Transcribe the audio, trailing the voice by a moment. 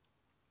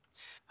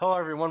Hello,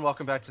 everyone.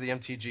 Welcome back to the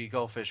MTG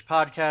Goldfish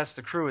podcast.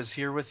 The crew is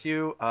here with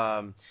you.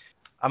 I'm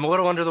a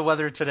little under the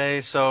weather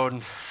today, so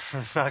I'm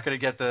not going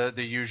to get the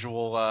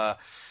usual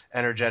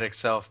energetic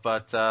self.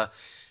 But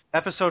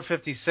episode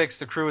 56,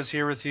 the crew is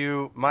here with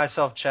you.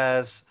 Myself,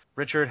 Chaz.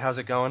 Richard, how's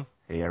it going?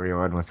 Hey,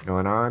 everyone. What's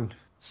going on?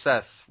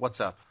 Seth,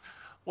 what's up?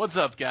 What's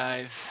up,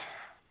 guys?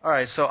 All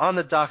right, so on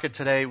the docket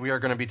today, we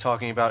are going to be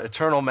talking about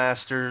Eternal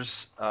Masters.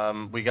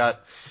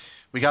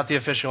 We got the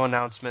official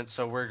announcement,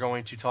 so we're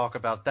going to talk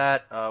about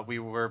that. We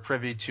were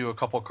privy to a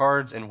couple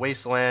cards in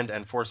Wasteland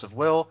and Force of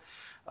Will,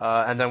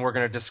 and then we're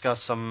going to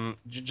discuss some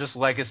just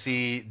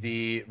Legacy,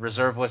 the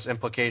reserve list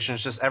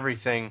implications, just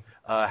everything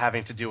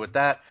having to do with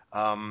that.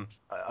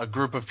 A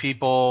group of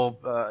people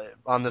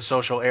on the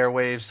social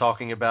airwaves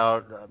talking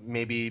about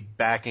maybe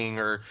backing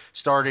or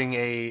starting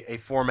a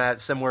format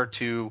similar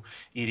to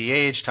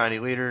EDH, Tiny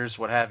Leaders,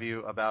 what have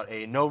you, about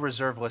a no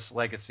reserve list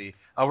Legacy.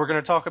 We're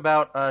going to talk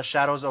about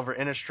Shadows over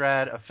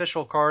Innistrad,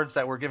 official cards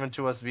that were given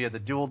to us via the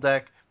dual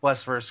deck,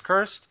 Blessed vs.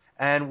 Cursed,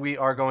 and we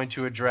are going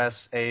to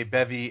address a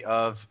bevy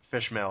of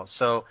Fishmail.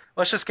 So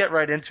let's just get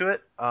right into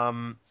it.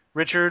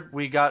 Richard,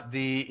 we got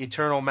the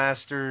Eternal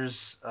Masters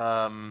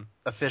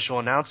official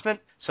announcement.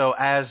 So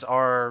as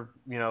our,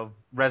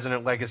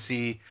 resident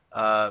Legacy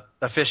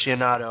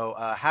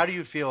aficionado, how do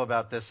you feel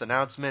about this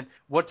announcement?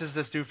 What does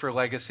this do for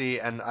Legacy?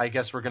 And I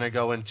guess we're going to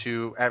go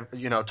into,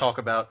 talk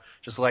about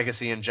just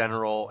Legacy in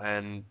general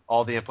and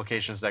all the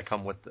implications that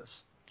come with this.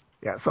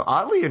 Yeah, so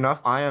oddly enough,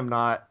 I am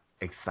not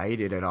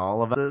excited at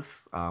all about this.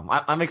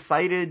 I'm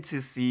excited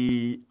to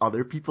see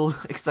other people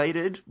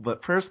excited,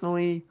 but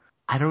personally,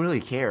 I don't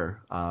really care.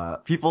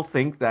 People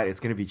think that it's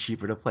going to be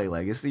cheaper to play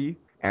Legacy,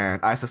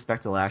 and I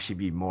suspect it'll actually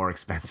be more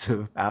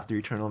expensive after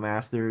Eternal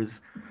Masters.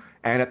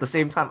 And at the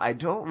same time, I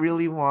don't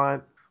really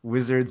want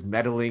Wizards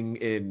meddling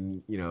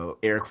in,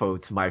 air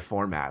quotes, my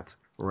format,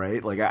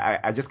 right? Like,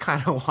 I just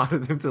kind of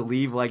wanted them to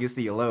leave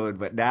Legacy alone,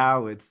 but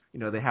now it's,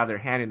 they have their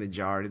hand in the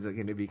jar. Is it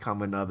going to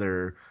become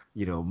another,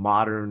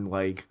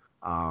 modern,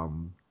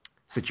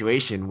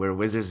 situation where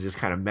Wizards is just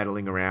kind of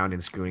meddling around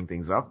and screwing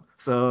things up?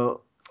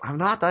 So I'm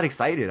not that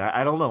excited.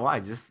 I don't know why.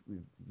 Just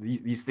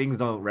these things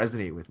don't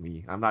resonate with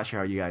me. I'm not sure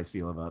how you guys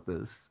feel about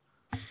this.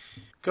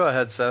 Go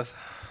ahead, Seth.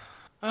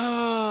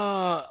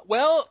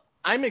 Well,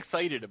 I'm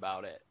excited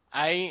about it.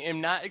 I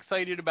am not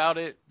excited about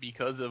it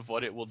because of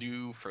what it will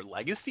do for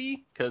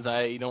Legacy, because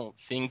I don't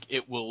think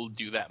it will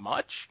do that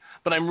much.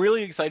 But I'm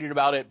really excited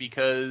about it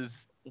because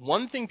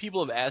one thing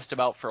people have asked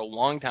about for a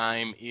long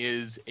time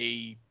is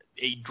a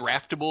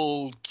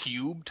draftable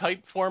cube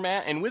type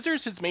format, and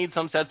Wizards has made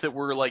some sets that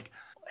were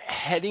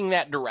heading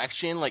that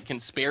direction, like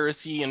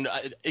Conspiracy and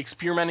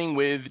experimenting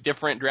with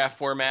different draft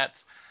formats.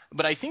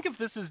 But I think if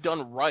this is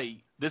done right,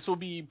 this will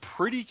be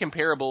pretty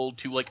comparable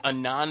to a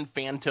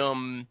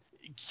non-Phantom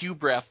cube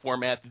draft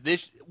format. This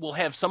will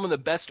have some of the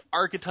best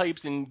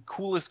archetypes and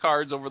coolest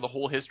cards over the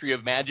whole history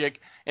of Magic,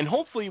 and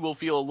hopefully will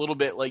feel a little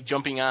bit like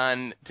jumping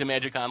on to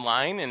Magic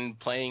Online and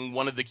playing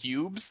one of the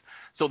cubes.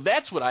 So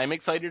that's what I'm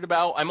excited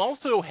about. I'm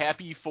also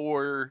happy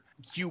for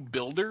cube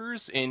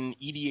builders and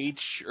EDH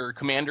or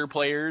Commander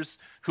players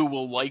who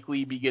will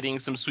likely be getting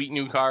some sweet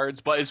new cards.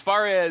 But as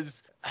far as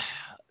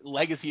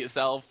Legacy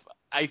itself,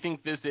 I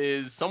think this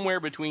is somewhere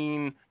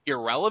between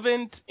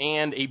irrelevant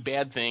and a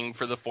bad thing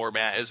for the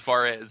format as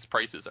far as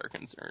prices are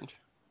concerned.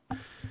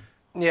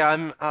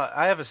 Yeah,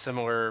 I have a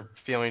similar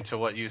feeling to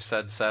what you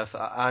said, Seth.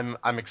 I'm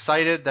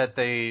excited that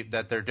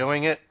they're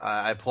doing it.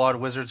 I applaud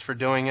Wizards for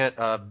doing it,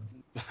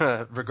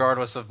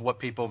 regardless of what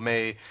people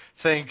may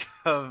think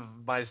of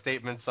my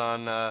statements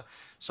on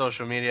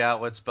social media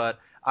outlets. But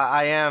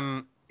I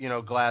am,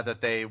 glad that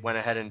they went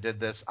ahead and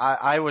did this.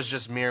 I was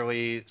just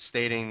merely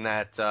stating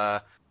that.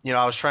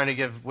 I was trying to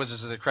give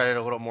Wizards of the credit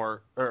a little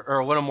more, or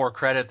a little more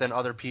credit than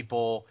other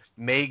people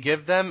may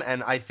give them,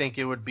 and I think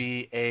it would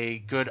be a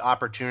good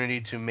opportunity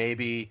to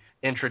maybe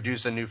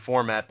introduce a new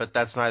format, but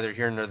that's neither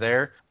here nor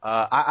there.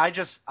 I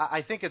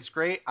think it's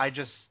great. I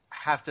just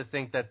have to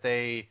think that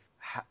they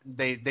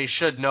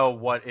should know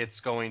what it's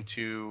going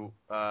to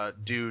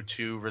do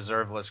to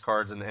reserve list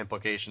cards and the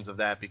implications of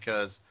that,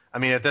 because,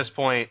 at this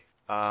point,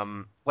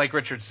 like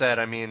Richard said,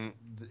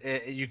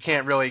 you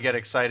can't really get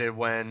excited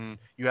when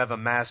you have a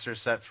master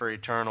set for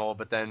Eternal,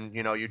 but then,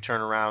 you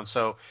turn around.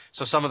 So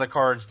some of the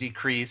cards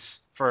decrease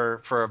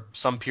for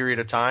some period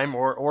of time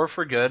or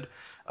for good.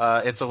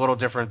 It's a little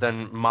different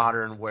than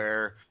Modern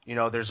where,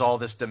 there's all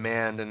this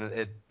demand and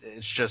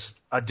it's just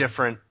a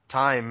different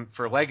time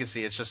for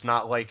Legacy. It's just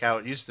not like how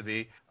it used to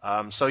be.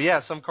 So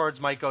yeah, some cards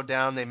might go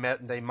down.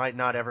 They might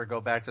not ever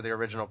go back to the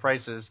original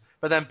prices.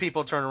 But then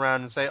people turn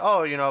around and say,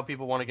 oh,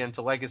 people want to get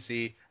into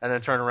Legacy, and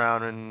then turn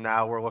around and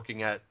now we're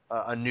looking at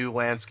a new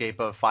landscape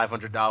of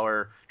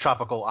 $500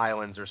 tropical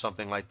islands or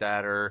something like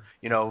that, or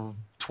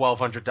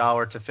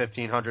 $1,200 to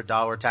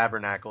 $1,500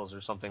 tabernacles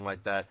or something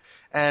like that.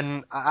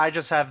 And I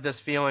just have this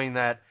feeling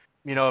that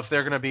if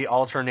they're going to be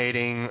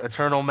alternating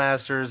Eternal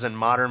Masters and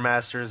Modern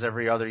Masters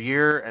every other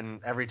year, and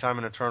every time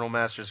an Eternal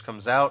Masters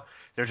comes out,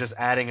 they're just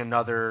adding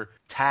another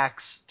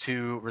tax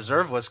to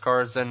reserve list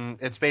cards, and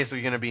it's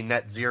basically going to be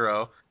net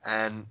zero.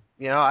 And,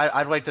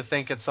 I'd like to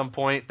think at some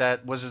point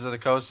that Wizards of the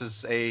Coast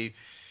is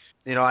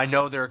I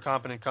know they're a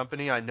competent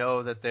company. I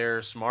know that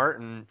they're smart,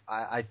 and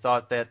I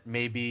thought that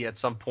maybe at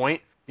some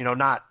point,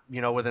 not,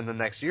 within the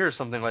next year or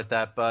something like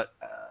that, but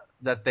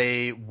that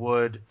they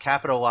would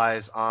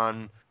capitalize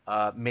on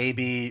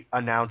maybe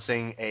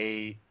announcing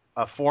a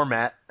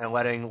format and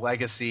letting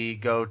Legacy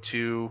go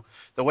to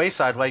the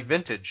wayside like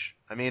Vintage.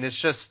 I mean,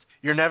 it's just,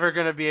 you're never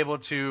going to be able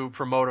to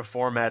promote a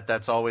format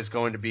that's always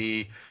going to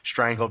be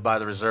strangled by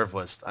the reserve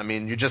list. I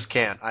mean, you just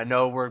can't. I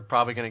know we're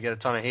probably going to get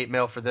a ton of hate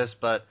mail for this,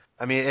 but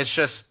I mean, it's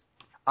just,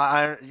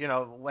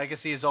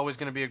 Legacy is always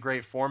going to be a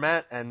great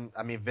format, and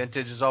I mean,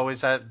 Vintage is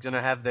always going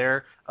to have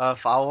their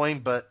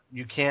following, but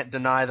you can't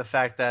deny the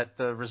fact that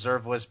the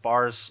reserve list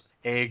bars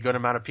a good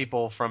amount of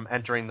people from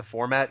entering the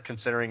format,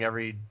 considering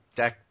every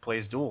deck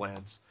plays dual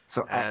lands.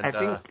 So I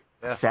think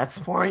Seth's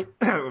point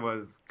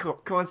was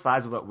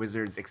coincides with what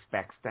Wizards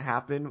expects to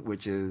happen,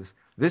 which is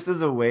this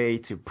is a way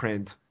to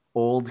print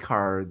old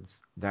cards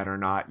that are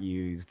not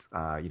used,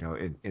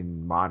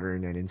 in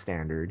Modern and in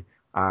Standard.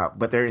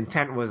 But their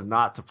intent was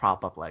not to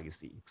prop up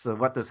Legacy. So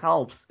what this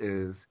helps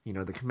is,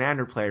 the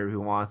Commander player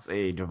who wants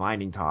a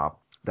Divining Top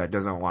that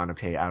doesn't want to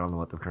pay, I don't know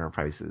what the current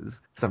price is,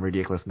 some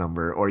ridiculous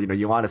number, or,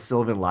 you want a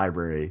Sylvan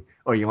Library,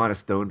 or you want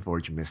a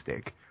Stoneforge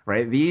Mystic,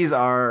 right? These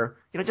are,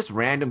 just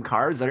random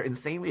cards that are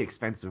insanely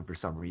expensive for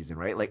some reason,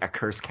 right? Like a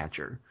Curse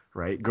Catcher,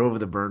 right? Grove of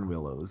the Burn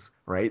Willows,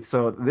 right?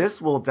 So this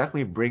will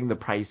definitely bring the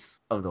price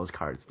of those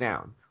cards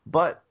down.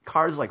 But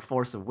cards like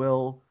Force of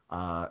Will,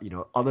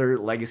 other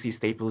Legacy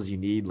staples you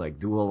need, like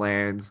dual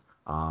lands,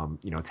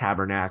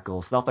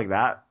 Tabernacle, stuff like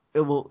that, it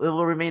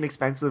will remain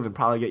expensive and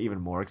probably get even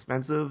more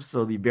expensive.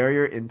 So the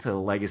barrier into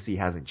Legacy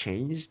hasn't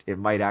changed. It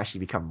might actually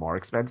become more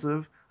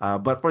expensive.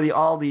 But for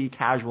all the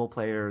casual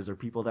players or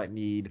people that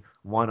need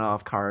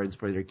one-off cards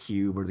for their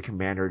cube or the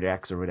Commander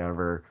decks or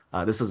whatever,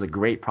 this is a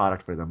great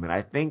product for them. And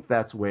I think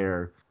that's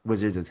where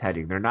Wizards is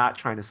heading. They're not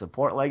trying to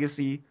support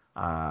Legacy,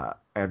 and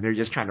they're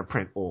just trying to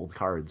print old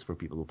cards for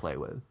people to play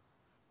with.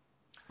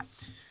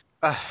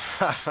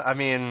 I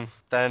mean,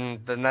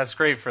 then that's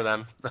great for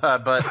them.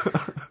 But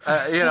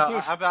I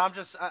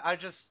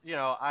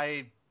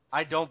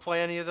don't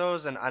play any of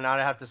those, and I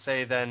have to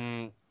say,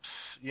 then,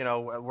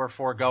 we're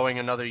foregoing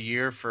another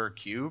year for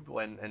Cube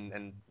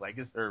and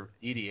Legacy or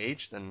EDH.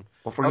 Then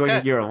foregoing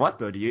a year of what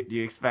though? Do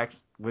you expect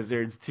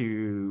Wizards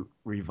to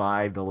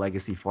revive the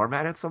Legacy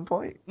format at some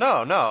point?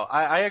 No.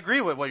 I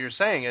agree with what you're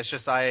saying. It's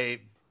just we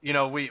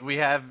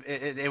have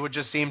it would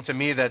just seem to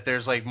me that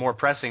there's like more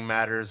pressing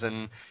matters,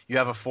 and you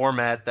have a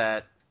format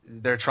that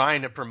they're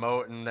trying to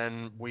promote, and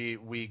then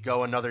we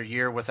go another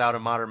year without a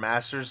Modern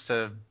Masters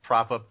to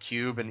prop up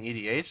Cube and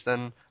EDH.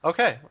 Then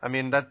okay, I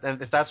mean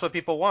if that's what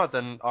people want,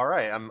 then all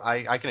right,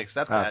 I can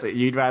accept that. So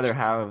you'd rather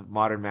have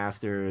Modern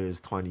Masters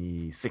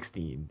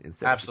 2016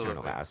 instead Absolutely. of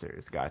Eternal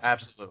Masters? Gotcha.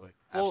 Absolutely.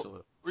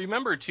 Well,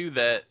 remember, too,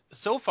 that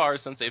so far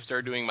since they've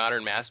started doing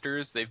Modern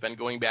Masters, they've been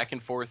going back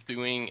and forth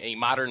doing a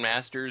Modern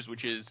Masters,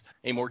 which is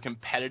a more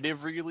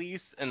competitive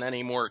release, and then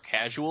a more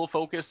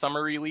casual-focused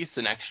summer release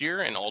the next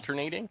year, and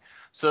alternating.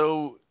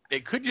 So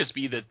it could just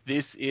be that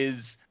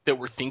that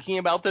we're thinking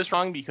about this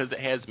wrong because it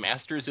has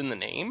Masters in the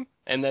name,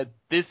 and that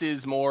this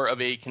is more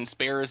of a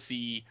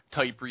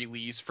conspiracy-type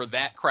release for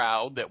that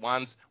crowd that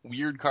wants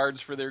weird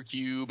cards for their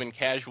cube and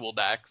casual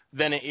decks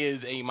than it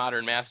is a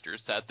Modern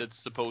Masters set that's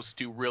supposed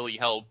to really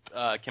help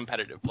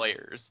competitive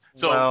players.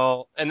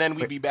 So, and then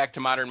we'd be back to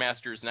Modern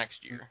Masters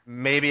next year.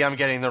 Maybe I'm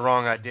getting the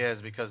wrong ideas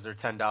because they're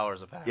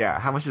 $10 a pack. Yeah,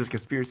 how much is a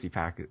conspiracy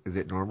pack? Is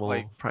it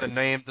normal price? The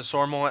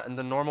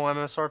normal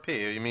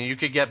MSRP. I mean, you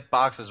could get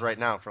boxes right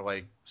now for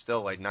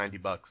still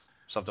 $90,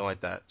 something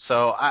like that.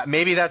 So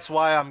maybe that's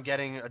why I'm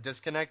getting a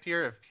disconnect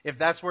here. If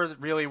that's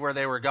really where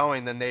they were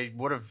going, then they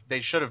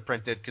should have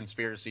printed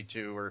Conspiracy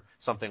 2 or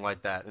something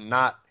like that, and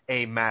not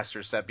a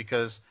master set,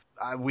 because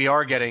we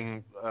are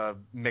getting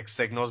mixed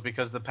signals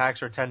because the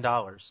packs are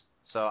 $10.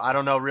 So I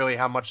don't know really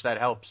how much that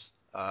helps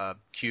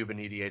Cube and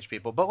EDH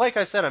people. But like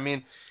I said, I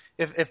mean,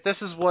 if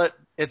this is what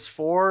it's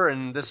for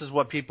and this is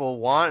what people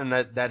want and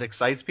that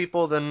excites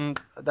people, then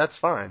that's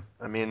fine.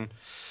 I mean,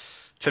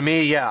 to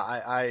me,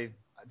 yeah,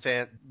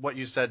 to what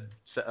you said,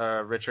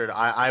 Richard,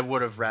 I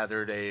would have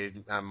rathered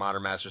a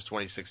Modern Masters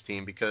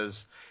 2016,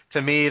 because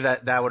to me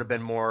that would have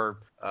been more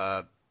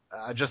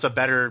just a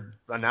better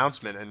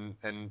announcement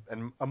and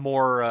a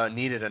more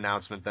needed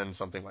announcement than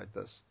something like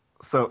this.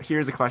 So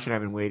here's a question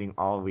I've been waiting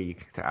all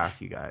week to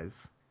ask you guys,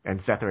 and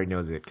Seth already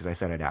knows it because I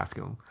said I'd ask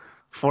him.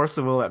 Force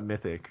of Will at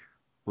Mythic,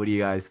 what do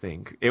you guys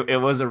think?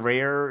 It was a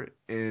rare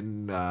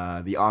in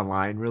the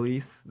online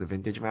release, the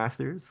Vintage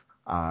Masters.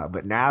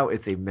 But now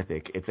it's a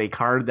Mythic. It's a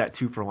card that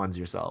 2-for-1s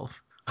yourself.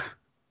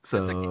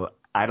 So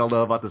I don't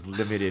know about this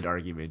limited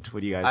argument. What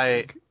do you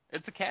guys think?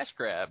 It's a cash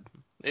grab.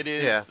 It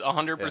is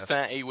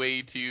 100% a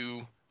way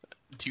to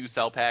 2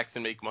 cell packs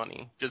and make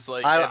money. Just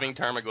like having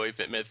Tarmogoyf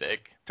at Mythic.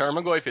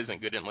 Tarmogoyf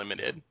isn't good in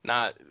Limited.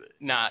 Not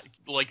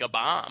like a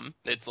bomb.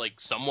 It's like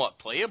somewhat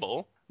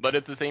playable, but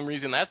it's the same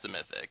reason that's a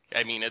Mythic.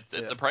 I mean, it's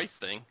a price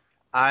thing.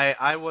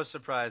 I was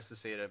surprised to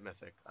see it at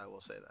Mythic. I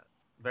will say that.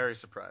 Very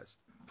surprised.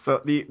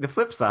 So the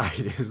flip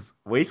side is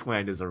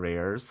Wasteland is a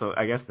rare, so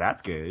I guess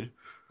that's good.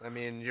 I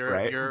mean,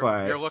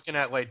 you're looking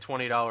at like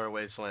 $20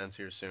 Wastelands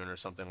here soon or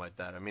something like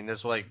that. I mean,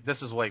 this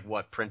is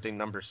what, printing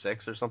number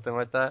 6 or something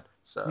like that.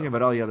 So yeah,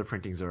 but all the other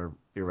printings are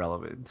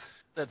irrelevant.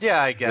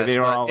 I guess they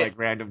were all like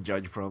random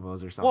Judge promos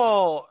or something.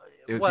 Well,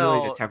 it was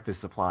really an attempt to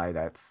supply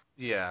that's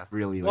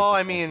really. Well,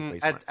 I mean,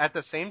 at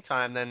the same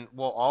time, then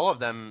all of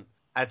them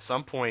at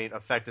some point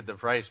affected the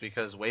price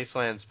because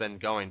Wasteland's been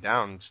going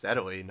down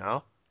steadily.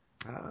 No.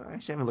 I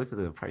actually haven't looked at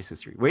the price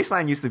history.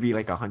 Wasteland used to be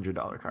like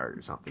 $100 card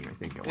or something, I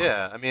think it was.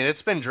 Yeah, I mean,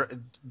 it's been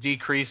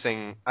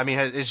decreasing. I mean,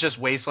 is just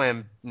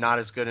Wasteland not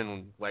as good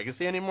in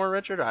Legacy anymore,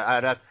 Richard?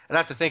 I'd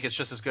have to think it's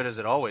just as good as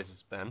it always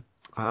has been.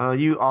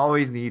 You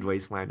always need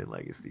Wasteland in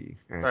Legacy.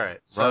 All right,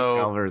 so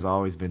Delver has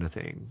always been a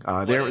thing.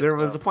 There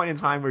was a point in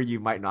time where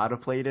you might not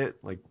have played it,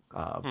 but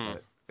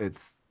it's...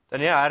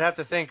 Then I'd have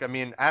to think. I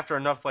mean, after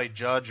enough like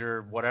Judge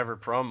or whatever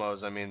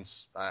promos, I mean,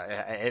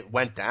 it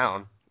went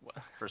down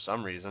for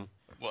some reason.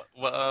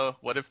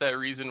 What if that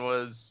reason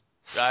was,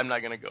 I'm not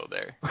going to go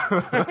there?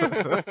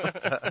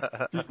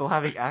 People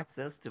having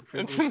access to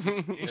privilege?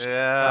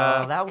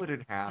 Yeah. That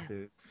wouldn't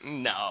happen.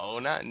 No,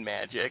 not in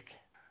Magic.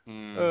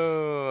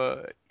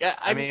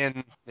 I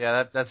mean,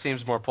 that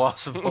seems more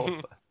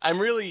plausible.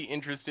 I'm really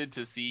interested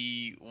to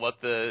see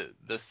what the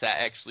set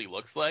actually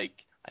looks like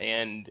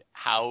and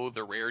how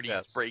the rarities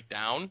break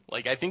down.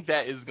 Like, I think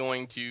that is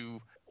going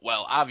to...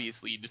 well,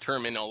 obviously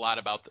determine a lot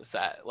about the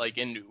set, like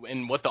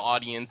and what the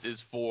audience is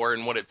for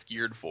and what it's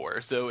geared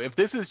for. So if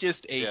this is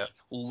just a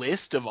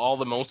list of all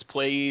the most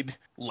played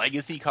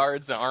Legacy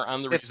cards that aren't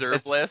on the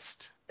reserve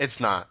list, it's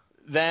not.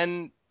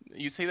 Then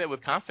you say that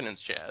with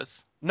confidence, Chaz.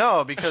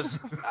 No, because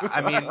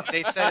I mean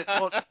they said it.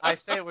 Well, I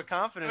say it with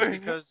confidence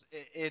because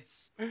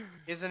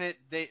isn't it?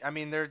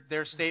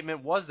 Their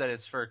statement was that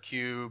it's for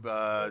Cube,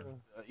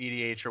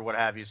 EDH, or what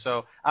have you.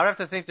 So I would have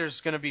to think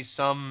there's going to be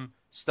some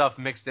stuff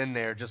mixed in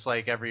there, just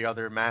like every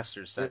other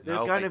Masters set.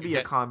 There's got to be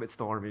a Comet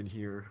Storm in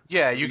here.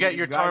 Yeah, you get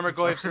your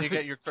Tarmogoyfs and you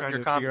get your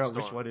Comet Storm.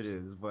 Which one it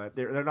is, but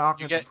they're not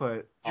going to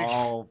put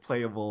all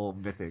playable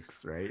mythics,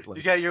 right? Like,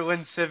 you get your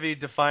Lin Civi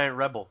Defiant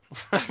Rebel.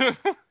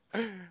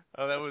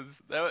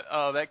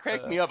 That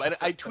cracked me up.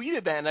 I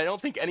tweeted that, and I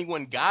don't think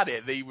anyone got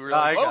it. They were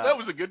like, that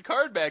was a good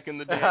card back in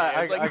the day.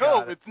 I was like, no,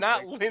 it's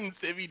not Lin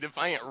Civi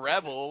Defiant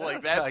Rebel.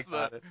 Like, that's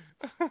but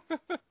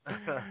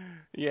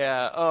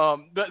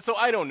so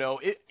I don't know.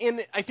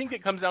 And I think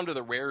it comes down to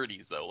the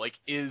rarities, though. Like,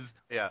 is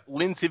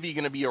Lin Civi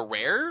going to be a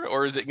rare,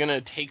 or is it going to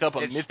take up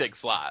a mythic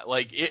slot?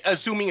 Like,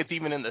 assuming it's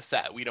even in the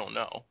set, we don't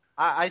know.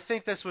 I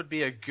think this would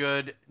be a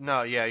good...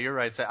 No, yeah, you're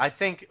right. I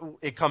think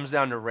it comes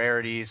down to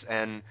rarities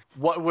and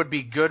what would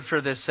be good for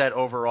this set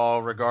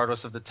overall,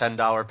 regardless of the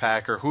 $10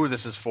 pack or who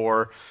this is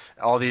for,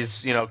 all these,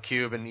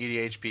 Cube and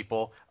EDH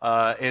people,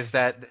 is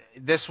that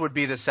this would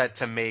be the set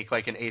to make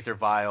like an Aether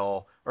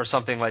Vial or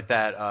something like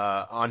that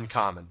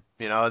uncommon.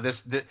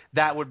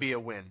 That would be a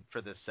win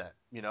for this set.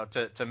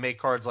 To make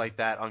cards like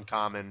that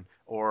uncommon,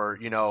 or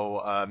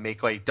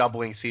make like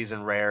doubling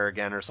season rare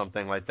again or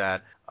something like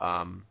that.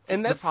 And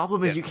the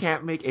problem is you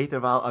can't make Aether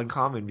Vial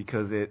uncommon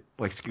because it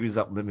like screws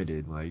up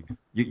limited. Like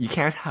you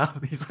can't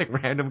have these like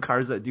random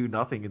cards that do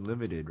nothing in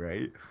limited,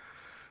 right?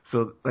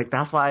 So like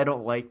that's why I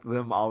don't like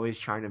them always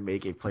trying to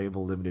make a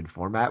playable limited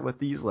format with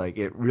these. Like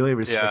it really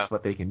restricts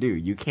what they can do.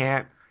 You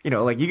can't.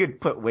 Like you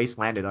could put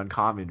Wastelanded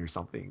uncommon or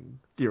something,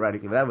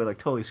 theoretically, but that would like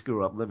totally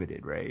screw up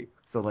limited, right?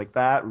 So like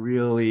that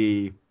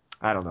really,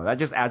 I don't know, that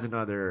just adds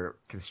another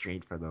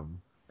constraint for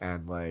them.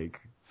 And like,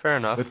 fair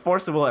enough. With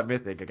Force of Will at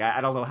Mythic, like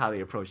I don't know how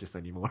they approach this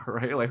anymore,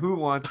 right? Like who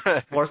wants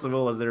Force of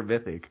Will as their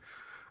Mythic,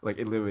 like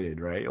in limited,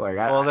 right? Like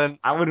I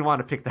wouldn't want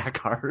to pick that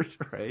card,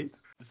 right?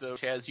 So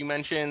Chaz, you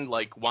mentioned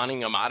like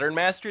wanting a Modern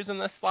Masters in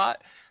this slot.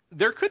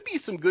 There could be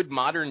some good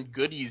modern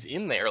goodies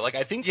in there. Like,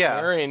 I think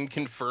Aaron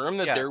confirmed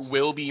that there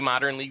will be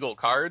modern legal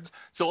cards.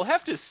 So we'll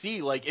have to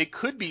see. Like, it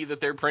could be that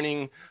they're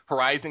printing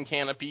Horizon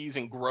Canopies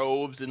and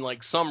Groves and,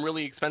 like, some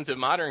really expensive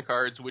modern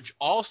cards, which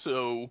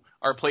also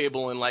are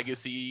playable in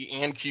Legacy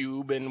and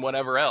Cube and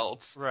whatever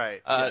else.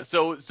 Right.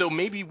 So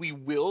maybe we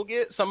will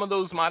get some of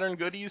those modern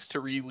goodies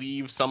to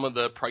relieve some of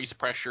the price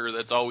pressure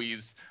that's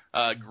always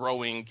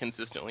growing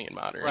consistently in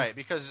Modern. Right,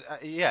 because,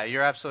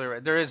 you're absolutely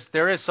right.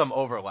 There is some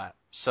overlap.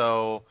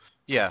 So,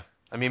 yeah.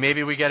 I mean,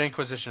 maybe we get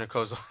Inquisition of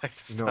Kozilek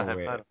this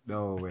time.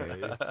 No way.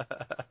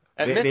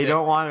 They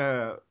don't want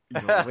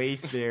to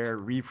waste their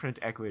reprint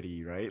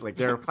equity, right? Like,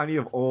 there are plenty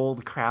of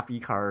old, crappy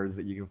cards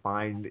that you can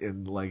find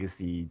in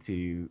Legacy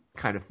to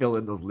kind of fill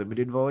in those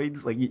limited voids.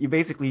 Like, you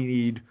basically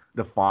need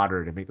the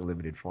fodder to make the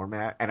limited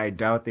format, and I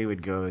doubt they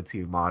would go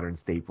to modern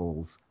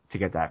staples to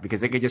get that,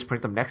 because they could just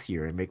print them next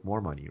year and make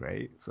more money,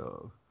 right?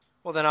 So...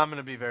 Well, then I'm going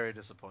to be very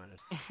disappointed.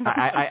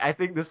 I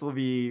think this will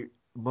be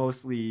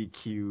mostly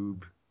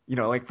Cube.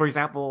 Like, for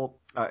example,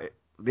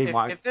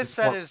 if this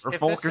set is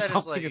Merfolk or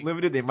something in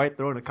limited, they might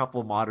throw in a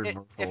couple modern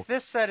Merfolk. If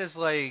this set is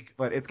like,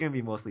 but it's gonna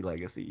be mostly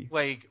legacy.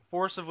 Like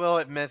Force of Will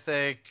at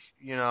Mythic,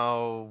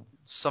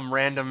 some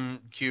random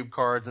cube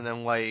cards, and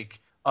then like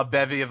a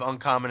bevy of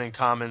uncommon and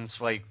commons,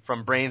 like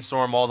from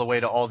Brainstorm all the way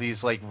to all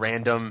these like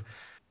random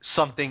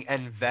something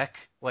and Vec,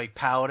 like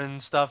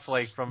Paladin stuff,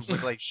 like from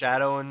with like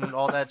Shadow and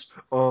all that,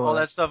 all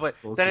that stuff. Like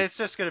then it's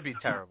just gonna be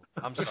terrible.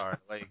 I'm sorry,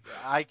 like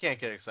I can't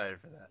get excited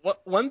for that.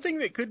 One thing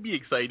that could be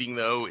exciting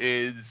though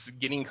is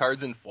getting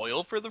cards in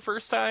foil for the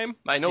first time.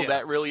 I know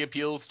that really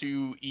appeals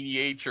to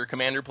EDH or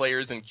Commander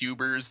players and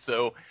cubers,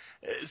 so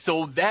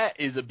that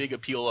is a big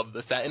appeal of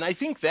the set, and I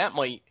think that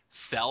might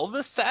sell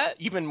the set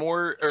even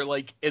more, or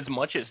like as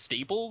much as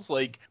staples.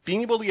 Like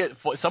being able to get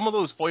some of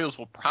those foils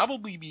will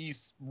probably be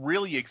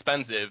really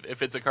expensive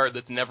if it's a card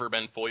that's never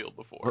been foiled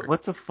before.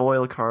 What's a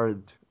foil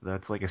card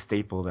that's like a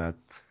staple that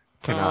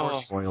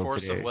cannot foil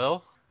Force today? Of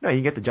Will? No,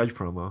 you get the Judge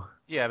promo.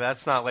 Yeah, but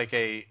that's not like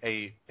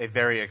a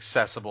very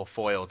accessible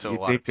foil to a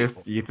lot of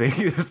people. You think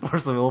this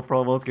Force of Will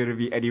promo is going to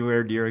be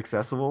anywhere near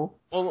accessible?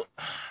 Well,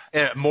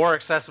 more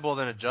accessible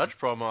than a Judge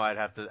promo, I'd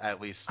have to at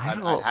least. I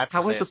don't know.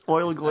 How much was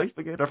foil Goyf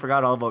again? I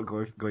forgot all about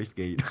Goyf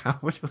Gate. How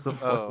much was the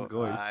foil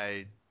Goyf?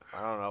 I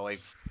don't know, like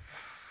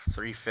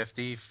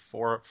 350,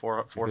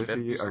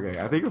 450. Okay,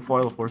 I think a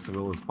foil Force of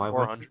Will is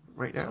 500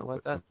 right now.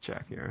 Like that.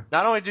 Check here.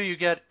 Not only do you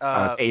get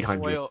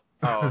 800. Foil,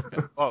 okay.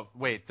 Oh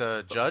wait,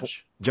 the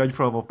Judge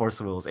promo Force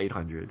of Will is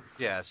 800.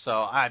 Yeah,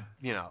 so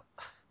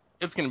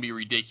it's going to be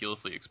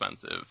ridiculously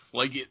expensive.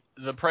 Like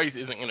the price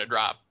isn't going to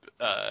drop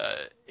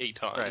a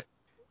ton. Right.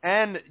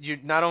 And you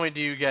not only do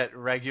you get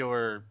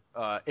regular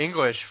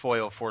English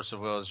foil Force of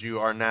Wills, you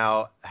are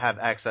now have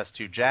access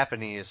to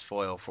Japanese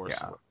foil Force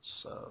of Wills.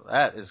 So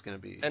that is going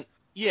to be.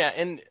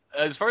 And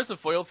as far as the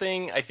foil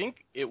thing, I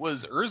think it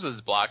was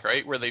Urza's block,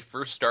 right, where they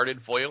first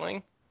started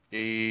foiling.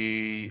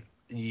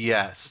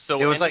 Yes. So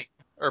it was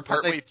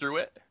partway through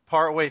it.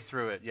 Partway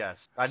through it, yes.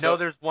 I know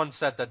there's one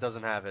set that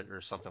doesn't have it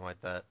or something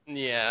like that.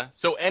 Yeah.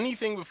 So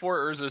anything before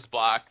Urza's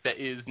block that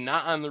is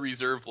not on the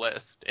reserve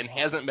list and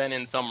hasn't been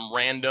in some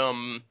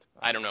random,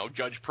 I don't know,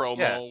 Judge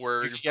promo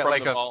where you get from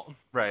like the vault.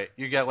 Right.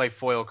 You get like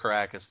foil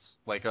Caracas,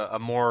 like a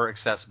more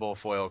accessible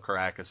foil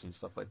Caracas and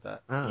stuff like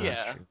that. Oh,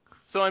 yeah.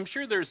 So I'm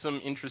sure there's some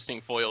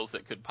interesting foils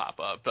that could pop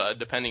up,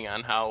 depending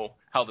on how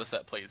the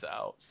set plays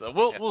out. So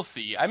we'll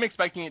see. I'm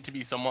expecting it to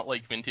be somewhat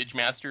like Vintage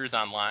Masters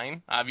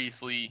online.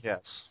 Obviously,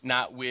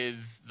 not with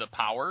the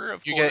power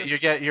of you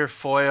get your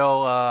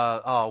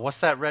foil.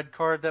 What's that red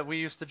card that we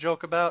used to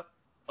joke about?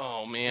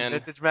 Oh man,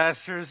 Vintage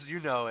Masters, you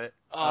know it.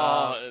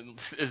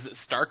 Is it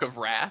Stark of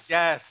Wrath?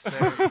 Yes, there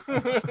you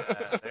go.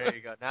 There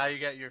you go. Now you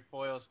get your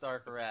foil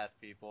Stark of Wrath,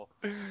 people.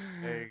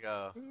 There you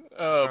go.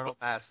 Eternal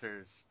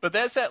Masters. But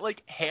that set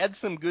had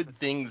some good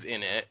things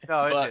in it.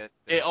 No, but it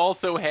did. It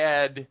also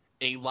had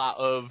a lot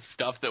of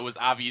stuff that was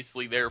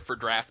obviously there for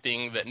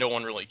drafting that no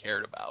one really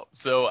cared about.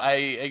 So I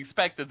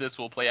expect that this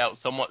will play out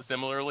somewhat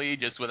similarly,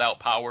 just without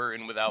power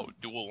and without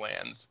dual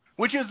lands,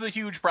 which is a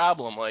huge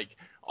problem.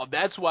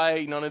 That's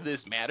why none of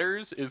this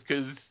matters, is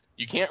because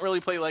you can't really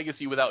play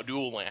Legacy without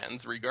dual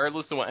lands,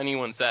 regardless of what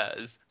anyone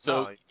says.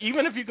 So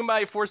even if you can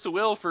buy Force of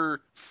Will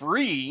for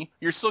free,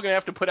 you're still going to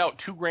have to put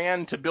out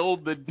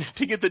 $2,000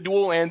 to get the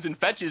dual lands and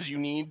fetches you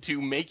need to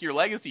make your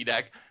Legacy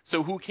deck.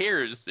 So who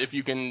cares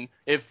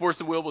if Force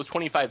of Will was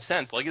 25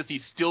 cents?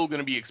 Legacy's still going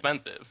to be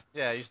expensive.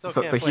 Yeah, you still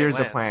can't play So here's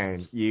lands. the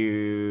plan.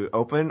 You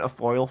open a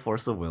foil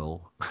Force of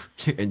Will,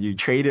 and you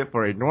trade it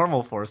for a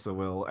normal Force of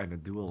Will and a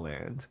dual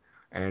land.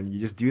 And you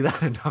just do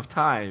that enough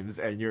times,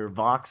 and your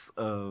box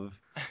of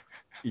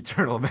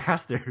Eternal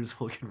Masters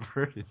will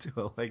convert into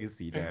a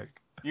Legacy deck.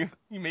 You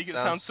make it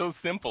sound so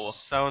simple.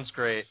 Sounds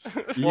great.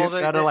 Well,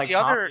 the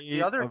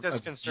other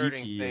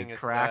disconcerting thing is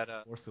that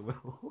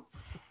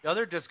the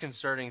other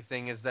disconcerting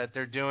thing is that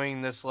they're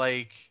doing this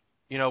we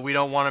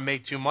don't want to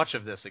make too much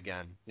of this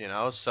again.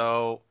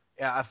 So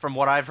from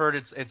what I've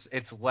heard,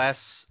 it's less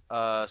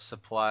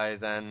supply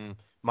than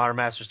Modern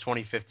Masters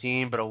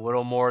 2015, but a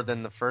little more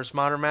than the first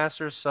Modern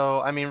Masters.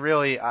 So, I mean,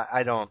 really,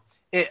 I don't.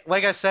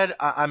 Like I said,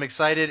 I'm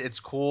excited. It's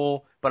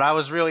cool, but I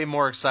was really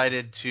more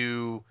excited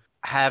to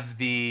have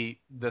the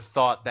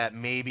thought that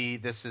maybe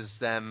this is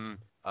them,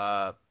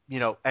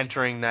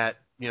 entering that,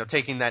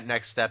 taking that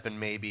next step and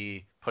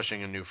maybe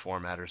pushing a new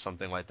format or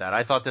something like that.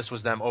 I thought this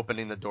was them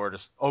opening the door to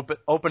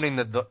opening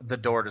the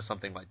door to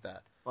something like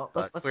that. Well,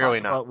 let's talk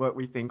about what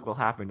we think will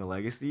happen to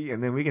Legacy,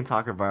 and then we can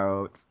talk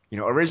about,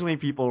 originally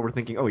people were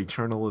thinking,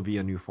 Eternal will be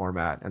a new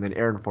format, and then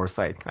Aaron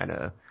Forsythe kind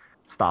of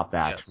stopped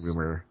that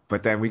rumor.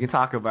 But then we can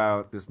talk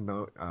about this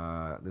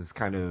this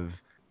kind of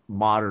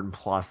modern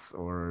plus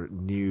or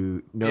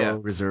new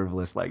reserve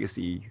list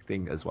Legacy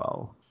thing as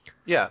well.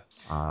 Yeah.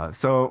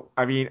 So,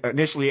 I mean,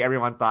 initially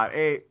everyone thought,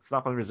 hey,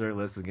 stuff on the reserve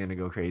list is going to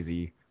go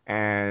crazy.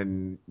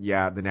 And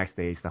yeah, the next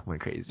day stuff went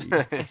crazy.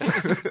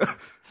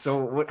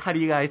 So how do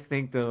you guys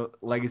think the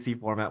Legacy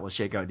format will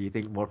shake out? Do you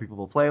think more people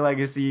will play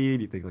Legacy?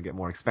 Do you think it'll get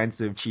more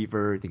expensive,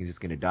 cheaper? Do you think it's just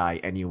going to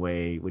die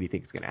anyway? What do you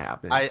think is going to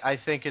happen? I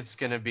think it's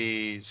going to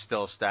be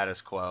still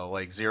status quo,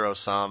 like zero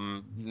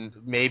sum.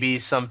 Maybe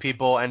some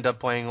people end up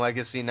playing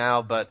Legacy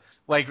now, but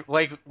like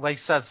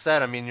Seth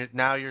said, I mean,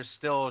 now you're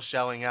still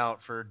shelling out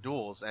for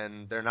duels,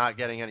 and they're not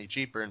getting any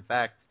cheaper. In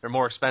fact, they're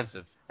more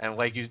expensive. And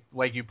like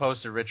you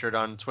posted, Richard,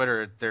 on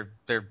Twitter,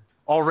 they're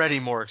already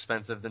more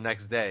expensive the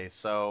next day.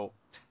 So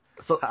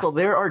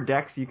there are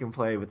decks you can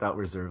play without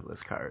reserve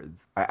list cards.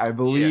 I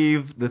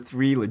believe the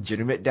 3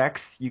 legitimate decks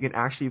you can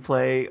actually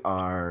play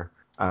are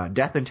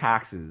Death and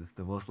Taxes,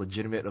 the most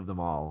legitimate of them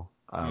all.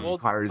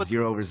 Requires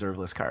 0 reserve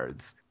list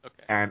cards.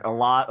 Okay. And a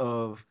lot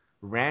of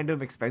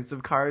random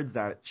expensive cards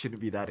that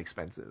shouldn't be that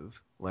expensive.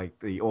 Like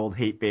the old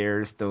Hate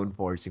Bears,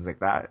 Stoneforge, things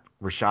like that.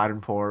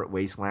 Rashad Port,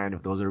 Wasteland,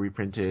 if those are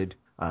reprinted,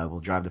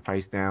 will drive the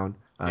price down.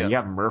 You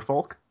have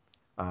Merfolk.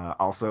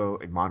 Also,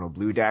 in mono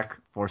blue deck,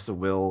 Force of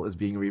Will is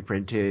being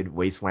reprinted.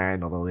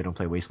 Wasteland, although they don't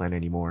play Wasteland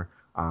anymore.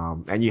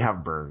 And you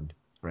have Burned,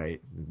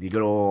 right? The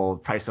good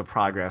old Price of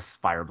Progress,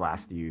 Fire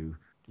Blast you.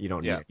 You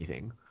don't need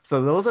anything.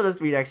 So those are the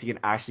 3 decks you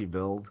can actually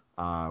build.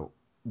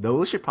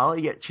 Those should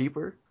probably get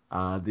cheaper.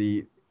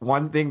 The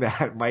one thing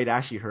that might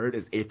actually hurt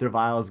is Aether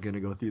Vial is going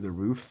to go through the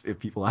roof if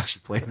people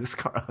actually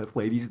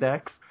play these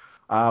decks.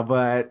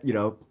 But,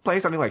 play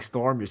something like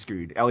Storm, you're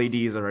screwed. LED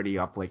is already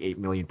up like 8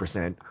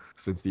 million%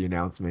 since the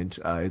announcement.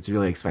 It's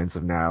really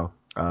expensive now.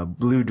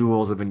 Blue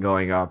duels have been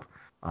going up.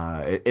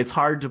 It's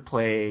hard to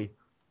play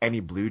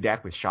any blue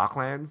deck with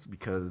Shocklands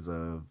because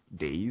of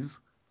Daze.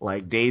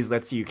 Like, Daze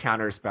lets you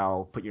counter a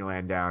spell, put your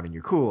land down, and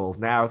you're cool.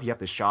 Now, if you have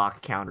to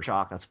counter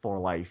shock, that's 4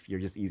 life. You're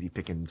just easy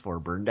pickings for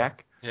a burn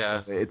deck.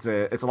 Yeah. It's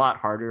a lot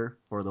harder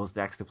for those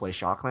decks to play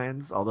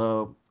Shocklands,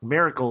 although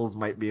Miracles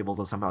might be able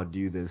to somehow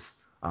do this.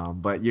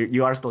 But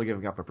you are still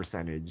giving up a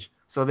percentage.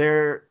 So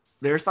there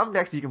are some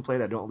decks you can play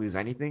that don't lose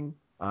anything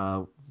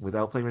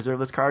without playing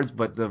reserve list cards,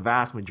 but the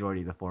vast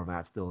majority of the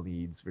format still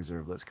needs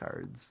reserve list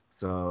cards.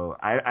 So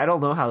I don't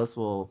know how this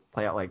will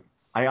play out. Like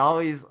I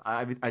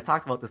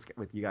talked about this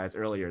with you guys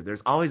earlier.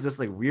 There's always this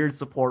like weird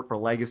support for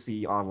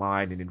Legacy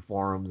online and in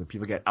forums, and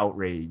people get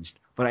outraged.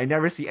 But I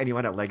never see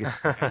anyone at Legacy.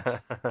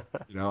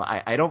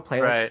 I don't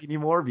play Legacy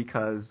anymore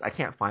because I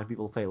can't find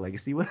people to play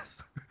Legacy with.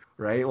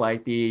 Right?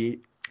 Like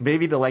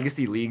maybe the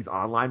Legacy Leagues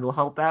online will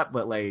help that,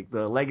 but like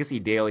the Legacy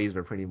dailies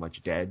are pretty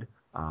much dead.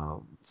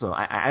 So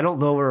I don't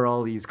know where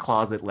all these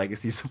closet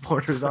Legacy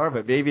supporters are,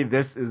 but maybe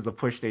this is the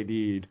push they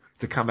need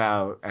to come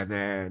out, and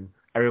then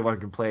everyone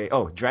can play.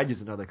 Oh, Dredge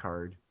is another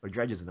card, or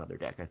Dredge is another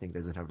deck. I think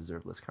doesn't have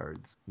reserve list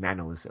cards,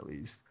 manoless at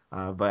least.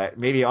 But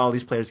maybe all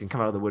these players can come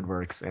out of the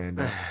woodworks,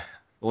 and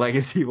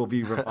Legacy will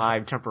be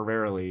revived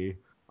temporarily.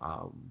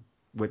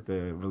 With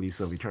the release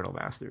of Eternal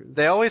Masters.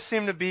 They always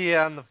seem to be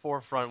on the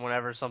forefront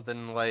whenever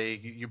something like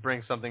you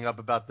bring something up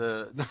about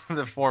the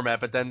format,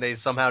 but then they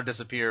somehow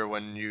disappear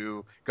when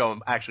you go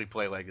and actually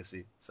play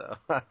Legacy. So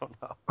I don't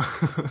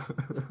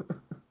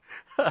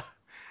know.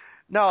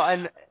 No,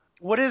 and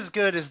what is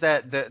good is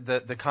that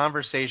the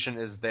conversation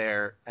is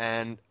there,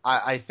 and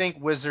I think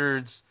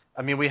Wizards.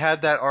 I mean, we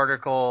had that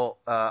article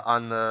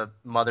on the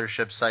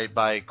Mothership site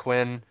by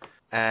Quinn,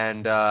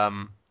 and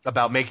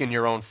about making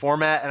your own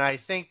format, and I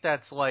think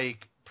that's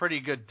like pretty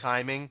good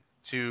timing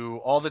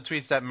to all the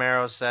tweets that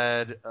Maro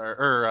said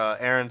or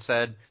Aaron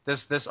said,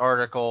 this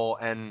article,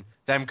 and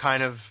them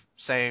kind of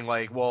saying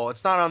like, well,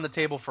 it's not on the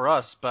table for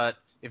us, but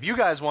if you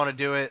guys want to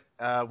do it,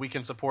 we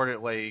can support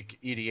it like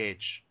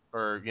EDH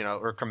or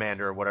or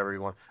Commander or whatever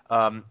you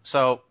want.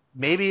 So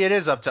maybe it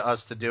is up to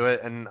us to do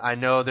it, and I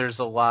know there's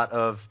a lot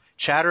of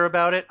chatter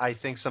about it. I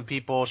think some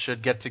people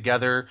should get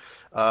together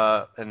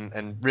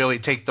and really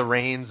take the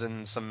reins,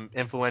 and some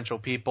influential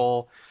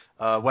people,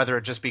 whether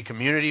it just be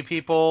community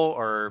people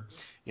or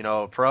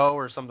pro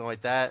or something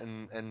like that,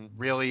 and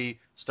really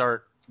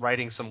start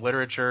writing some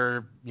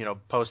literature,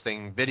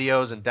 posting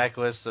videos and deck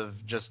lists of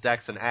just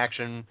decks in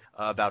action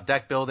about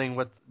deck building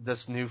with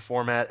this new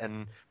format,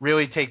 and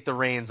really take the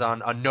reins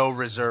on a no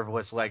reserve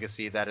list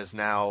Legacy that is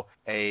now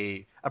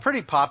a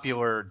pretty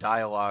popular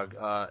dialogue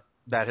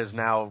that is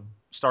now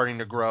starting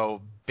to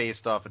grow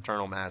based off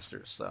Eternal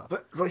Masters. So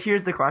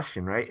here's the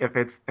question, right? If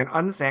it's an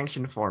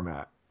unsanctioned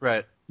format,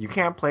 right, you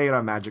can't play it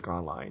on Magic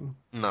Online.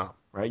 No.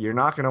 Right? You're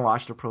not going to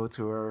watch the Pro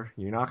Tour.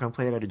 You're not going to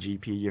play it at a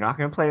GP. You're not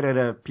going to play it at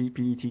a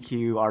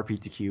PPTQ,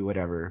 RPTQ,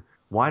 whatever.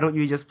 Why don't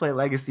you just play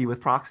Legacy with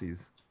proxies?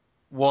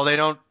 Well, they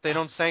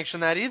don't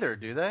sanction that either,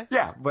 do they?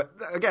 Yeah, but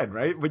again,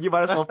 right? But you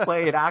might as well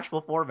play an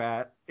actual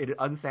format in an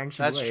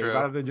unsanctioned way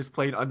rather than just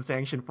play an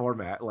unsanctioned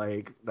format.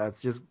 Like, that's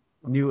just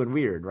new and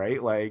weird,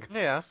 right? Like,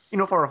 yeah.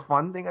 For a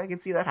fun thing, I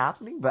can see that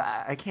happening, but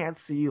I can't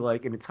see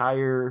like an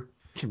entire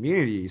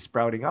community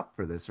sprouting up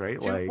for this,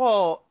 right? Like,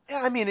 well,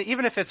 I mean,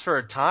 even if it's for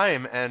a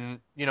time, and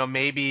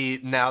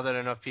maybe now that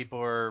enough people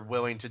are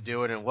willing to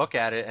do it and look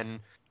at it, and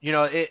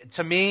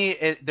to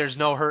me, there's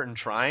no hurt in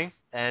trying.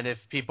 And if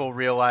people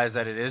realize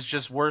that it is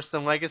just worse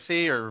than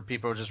Legacy, or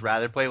people would just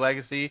rather play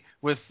Legacy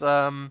with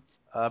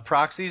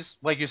proxies,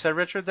 like you said,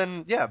 Richard,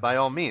 then yeah, by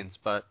all means.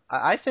 But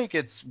I think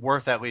it's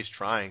worth at least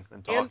trying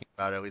and talking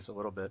about it at least a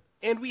little bit.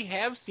 And we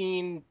have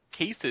seen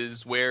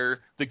cases where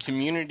the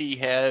community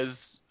has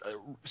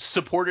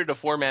supported a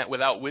format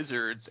without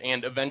Wizards,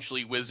 and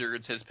eventually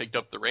Wizards has picked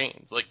up the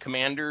reins, like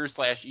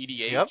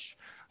Commander/EDH. Yep.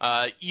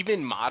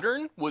 Even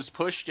Modern was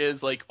pushed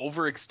as like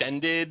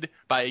overextended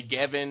by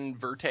Gavin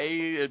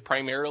Verte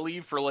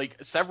primarily for like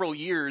several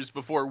years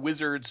before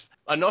Wizards.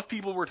 Enough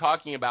people were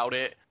talking about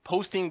it,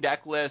 posting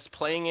deck lists,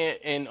 playing it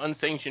in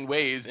unsanctioned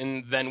ways,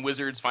 and then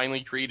Wizards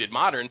finally created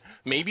Modern.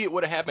 Maybe it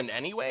would have happened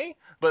anyway,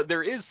 but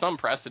there is some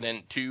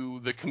precedent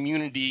to the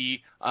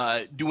community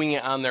doing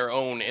it on their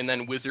own, and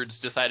then Wizards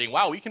deciding,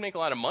 wow, we can make a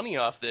lot of money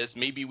off this.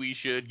 Maybe we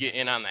should get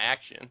in on the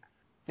action.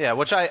 Yeah,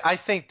 which I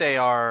think they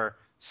are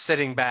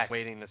sitting back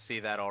waiting to see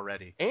that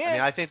already. And, I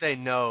mean, I think they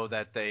know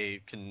that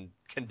they can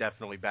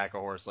definitely back a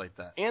horse like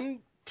that. And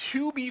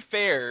to be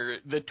fair,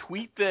 the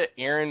tweet that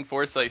Aaron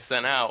Forsythe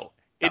sent out,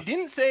 it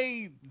didn't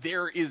say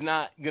there is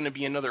not going to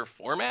be another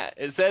format.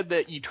 It said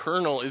that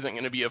Eternal isn't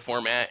going to be a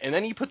format, and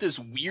then he put this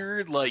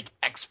weird, like,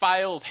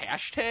 X-Files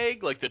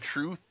hashtag, like the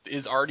truth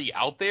is already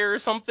out there or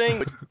something,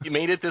 but he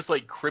made it this,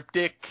 like,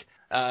 cryptic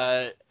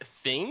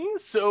thing.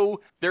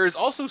 So there's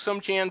also some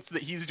chance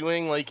that he's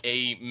doing like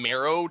a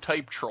Marrow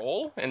type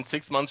troll, and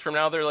 6 months from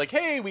now they're like,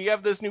 hey, we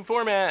have this new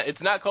format.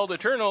 It's not called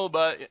Eternal,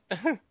 but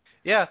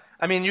yeah,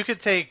 I mean, you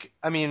could take.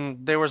 I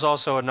mean, there was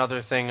also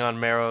another thing on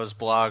Marrow's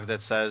blog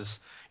that says,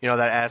 that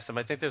asked him.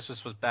 I think this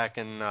was back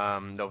in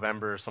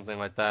November or something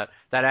like that.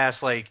 That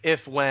asked like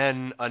if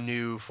when a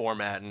new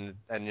format, and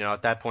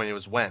at that point it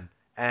was when.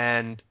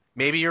 And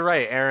maybe you're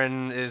right.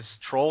 Aaron is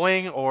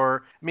trolling,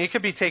 or I mean, it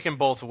could be taken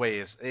both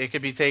ways. It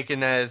could be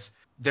taken as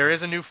there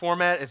is a new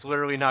format. It's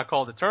literally not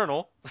called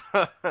Eternal,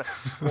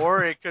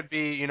 or it could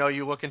be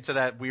you look into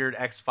that weird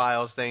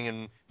X-Files thing,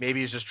 and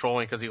maybe he's just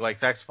trolling because he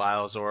likes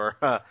X-Files, or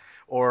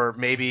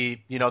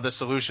maybe the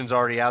solution's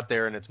already out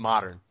there and it's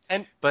Modern.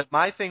 But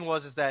my thing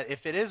is that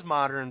if it is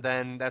Modern,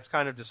 then that's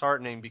kind of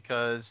disheartening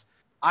because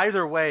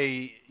either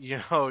way,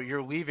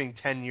 you're leaving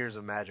 10 years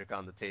of Magic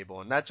on the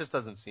table, and that just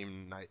doesn't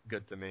seem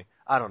good to me.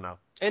 I don't know.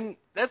 And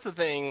that's the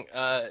thing.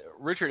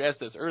 Richard asked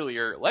this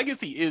earlier.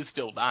 Legacy is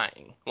still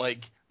dying.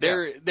 Like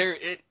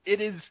it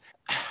is,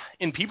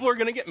 and people are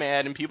going to get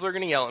mad, and people are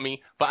going to yell at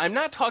me. But I'm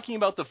not talking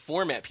about the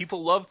format.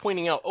 People love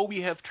pointing out, oh,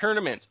 we have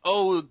tournaments.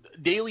 Oh,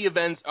 daily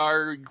events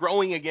are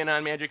growing again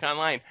on Magic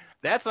Online.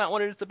 That's not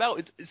what it's about.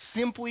 It's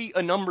simply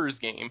a numbers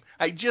game.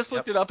 I just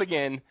looked it up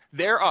again.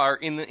 There are,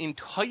 in the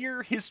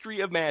entire history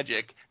of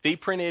Magic, they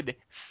printed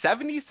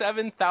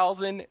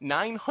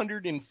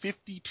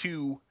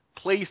 77,952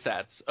 play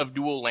sets of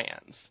dual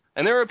lands.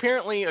 And there are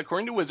apparently,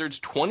 according to Wizards,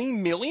 20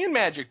 million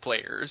Magic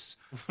players.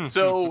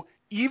 So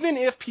even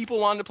if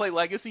people wanted to play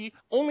Legacy,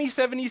 only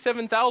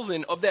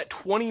 77,000 of that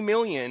 20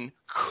 million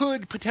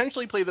could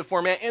potentially play the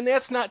format, and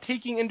that's not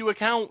taking into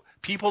account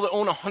people that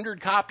own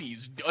 100 copies,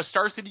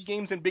 Star City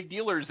Games and big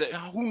dealers that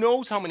who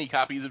knows how many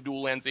copies of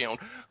Dual Lands they own,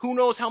 who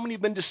knows how many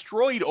have been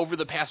destroyed over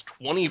the past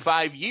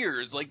 25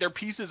 years. Like, they're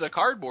pieces of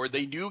cardboard.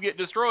 They do get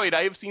destroyed.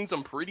 I have seen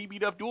some pretty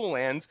beat up Dual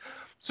Lands.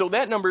 So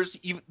that number's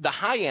the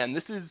high end.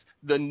 This is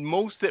the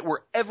most that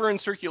were ever in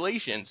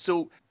circulation.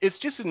 So it's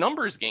just a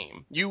numbers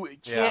game. You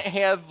can't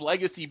have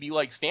Legacy be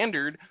like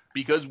Standard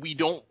because we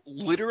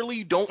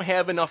literally don't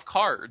have enough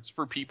cards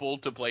for people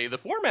to play the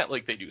format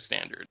like they do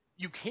Standard.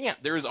 You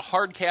can't. There is a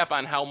hard cap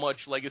on how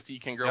much Legacy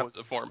can grow as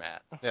a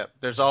format. Yeah,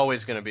 there's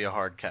always going to be a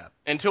hard cap.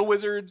 Until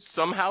Wizards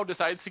somehow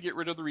decides to get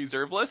rid of the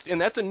reserve list, and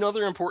that's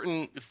another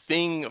important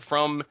thing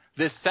from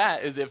this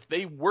set, is if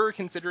they were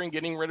considering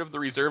getting rid of the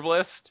reserve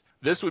list,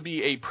 this would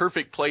be a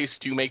perfect place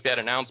to make that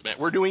announcement.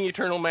 We're doing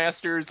Eternal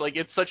Masters, like,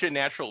 it's such a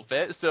natural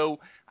fit, so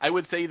I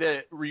would say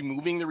that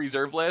removing the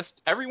reserve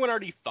list, everyone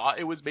already thought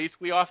it was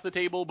basically off the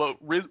table,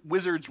 but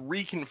Wizards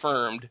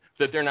reconfirmed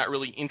that they're not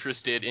really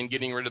interested in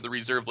getting rid of the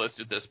reserve list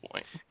at this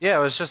point. Yeah,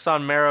 it was just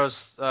on Marrow's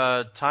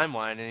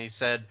timeline, and he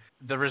said,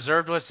 the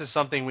reserve list is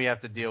something we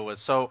have to deal with.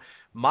 So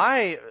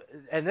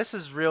and this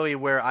is really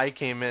where I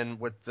came in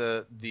with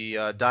the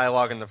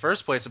dialogue in the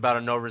first place about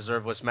a no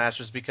reserve list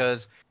Masters,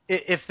 because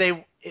if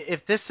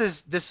this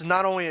is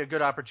not only a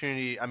good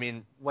opportunity, I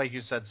mean, like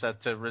you said,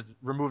 Seth, to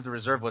remove the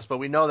reserve list, but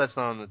we know that's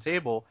not on the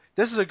table.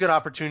 This is a good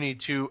opportunity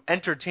to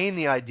entertain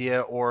the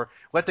idea or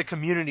let the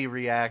community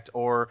react,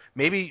 or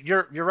maybe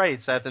you're right,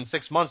 Seth. In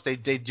 6 months, they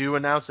do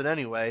announce it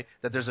anyway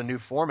that there's a new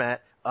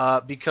format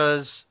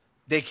because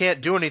they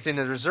can't do anything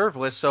to the reserve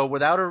list. So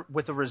no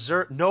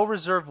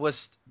reserve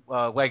list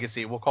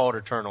Legacy, we'll call it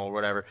Eternal or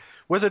whatever.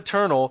 With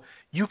Eternal,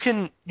 you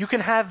can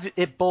have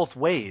it both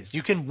ways.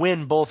 You can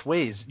win both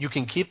ways. You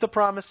can keep the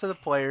promise to the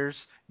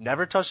players,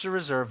 never touch the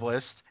reserve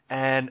list,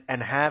 and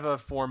have a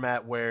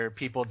format where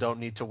people don't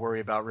need to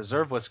worry about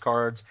reserve list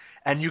cards,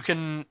 and you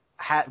can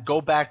go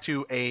back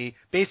to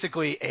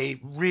basically a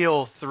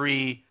real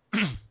three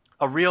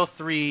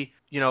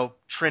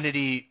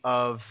trinity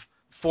of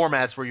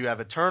formats where you have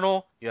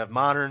Eternal, you have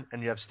Modern,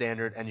 and you have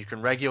Standard, and you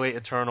can regulate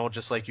Eternal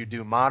just like you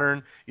do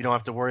Modern. You don't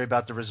have to worry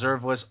about the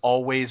reserve list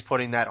always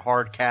putting that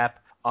hard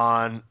cap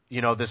on,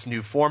 this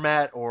new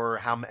format or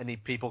how many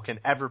people can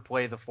ever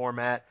play the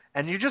format.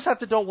 And you just have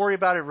to don't worry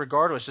about it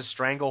regardless, just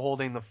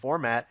strangleholding the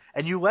format.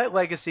 And you let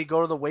Legacy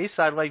go to the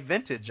wayside like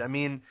Vintage. I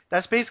mean,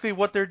 that's basically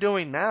what they're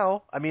doing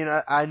now. I mean,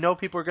 I know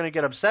people are going to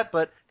get upset,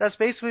 but that's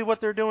basically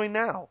what they're doing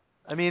now.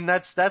 I mean,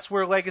 that's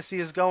where Legacy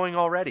is going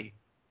already.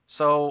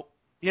 So,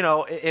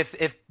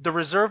 if the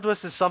reserved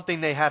list is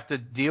something they have to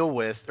deal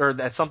with, or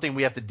that's something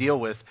we have to deal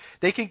with,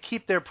 they can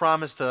keep their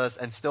promise to us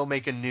and still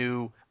make a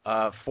new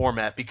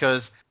format,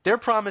 because their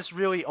promise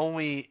really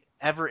only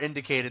ever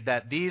indicated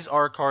that these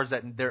are cards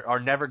that are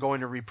never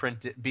going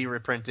to be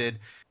reprinted,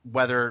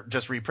 whether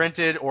just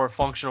reprinted or a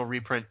functional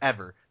reprint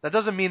ever. That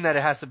doesn't mean that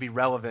it has to be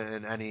relevant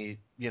in any,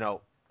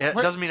 it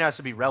doesn't mean it has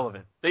to be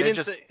relevant. They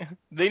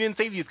didn't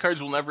say these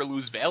cards will never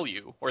lose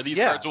value, or these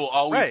cards will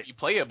always be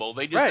playable.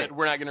 They just said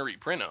we're not going to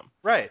reprint them.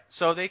 Right.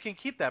 So they can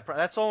keep that.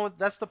 That's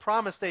the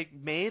promise they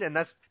made, and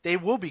they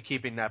will be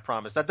keeping that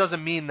promise. That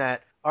doesn't mean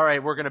that, all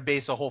right, we're going to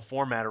base a whole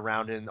format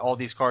around it and all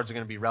these cards are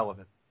going to be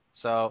relevant.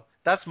 So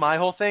that's my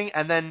whole thing.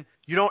 And then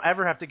you don't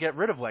ever have to get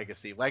rid of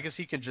Legacy.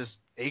 Legacy can just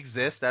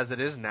exist as it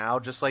is now,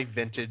 just like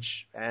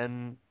Vintage,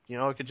 and,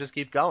 it could just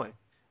keep going.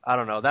 I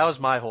don't know. That was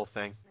my whole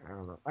thing. I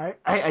don't know.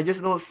 I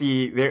just don't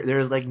see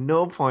there's like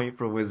no point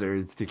for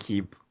Wizards to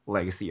keep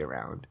Legacy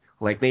around.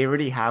 Like, they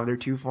already have their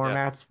two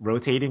formats,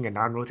 rotating and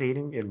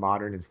non-rotating in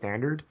Modern and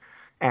Standard,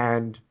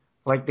 and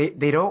like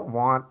they don't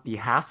want the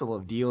hassle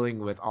of dealing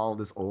with all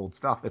this old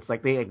stuff. It's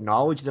like they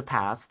acknowledge the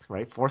past,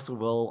 right? Force of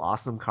Will,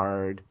 awesome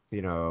card,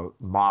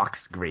 Mox,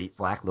 great,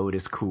 Black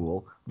Lotus,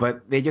 cool,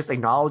 but they just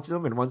acknowledge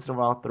them and once in a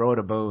while throw it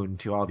a bone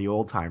to all the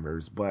old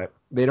timers. But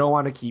they don't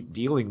want to keep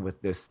dealing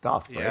with this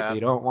stuff, right? Yeah. They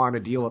don't want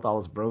to deal with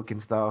all this broken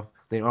stuff.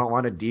 They don't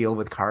want to deal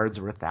with cards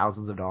worth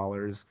thousands of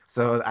dollars.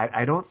 So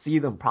I don't see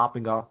them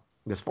propping up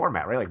this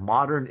format, right? Like,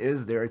 Modern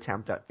is their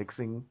attempt at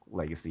fixing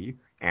Legacy,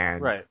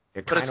 and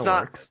it kind of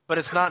works. But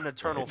it's not an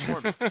eternal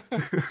format.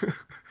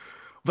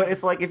 But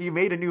it's like, if you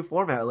made a new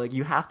format, like,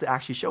 you have to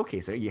actually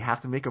showcase it. You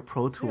have to make a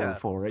pro tour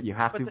for it. You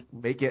have to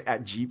make it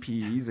at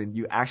GPs, and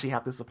you actually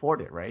have to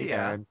support it, right?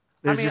 Yeah. And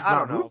there's just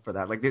not room for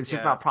that. Like, it's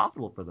just not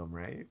profitable for them,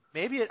 right?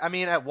 Maybe,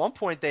 at one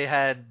point they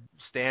had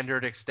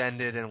Standard,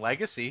 Extended, and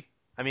Legacy.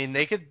 I mean,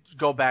 they could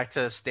go back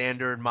to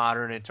Standard,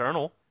 Modern,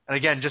 Eternal. And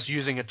again, just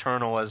using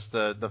Eternal as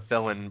the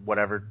fill-in,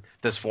 whatever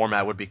this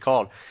format would be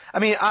called. I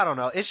mean, I don't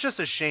know. It's just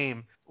a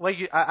shame. Like,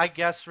 I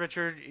guess,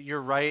 Richard,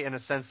 you're right in a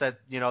sense that,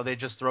 they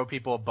just throw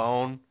people a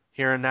bone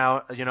here and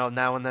now,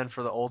 now and then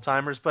for the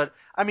old-timers. But,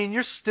 I mean,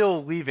 you're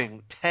still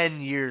leaving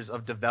 10 years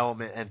of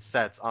development and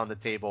sets on the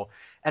table.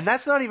 And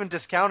that's not even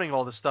discounting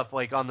all the stuff,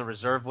 like, on the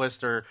reserve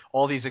list or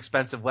all these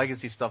expensive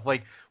Legacy stuff.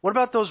 Like, what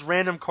about those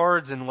random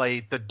cards in,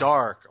 like, the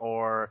Dark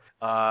or,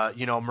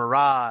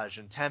 Mirage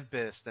and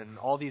Tempest and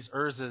all these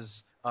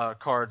Urza's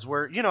cards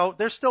where,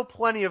 there's still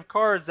plenty of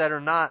cards that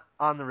are not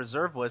on the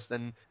reserve list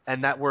and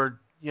that were,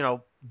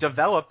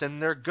 developed,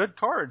 and they're good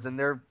cards and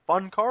they're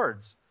fun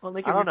cards. Well,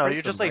 I don't know.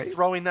 You're just like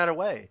throwing that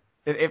away.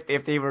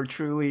 If they were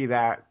truly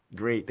that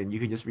great, then you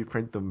could just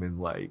reprint them in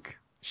like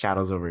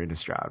Shadows over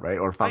Innistrad, right?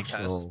 Or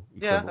functional.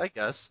 Yeah, I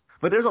guess.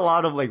 But there's a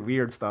lot of like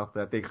weird stuff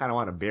that they kind of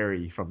want to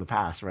bury from the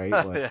past, right?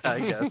 Like, yeah, I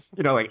guess.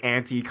 Like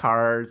anti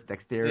cards,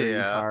 dexterity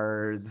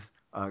cards,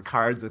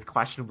 cards with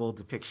questionable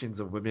depictions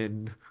of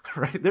women,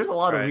 right? There's a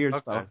lot of weird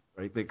stuff,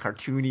 right? The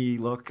cartoony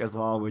look as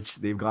well, which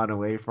they've gone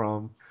away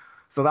from.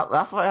 So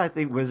that's why I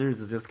think Wizards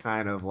is just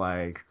kind of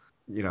like,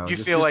 you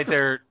feel like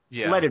they're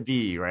let it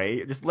be,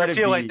 right? Just let it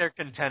be. I feel like they're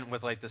content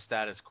with like the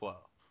status quo.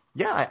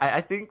 Yeah,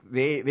 I think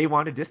they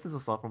want to distance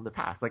themselves from the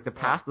past. Like, the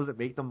past doesn't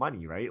make them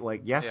money, right?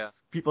 Like, yes,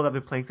 people that have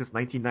been playing since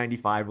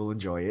 1995 will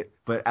enjoy it,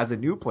 but as a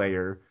new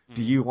player,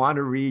 do you want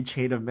to read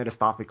Chain of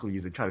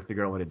Metastophocles and try to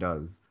figure out what it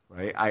does?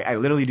 Right? I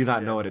literally do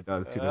not know what it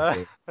does to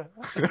this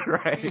day.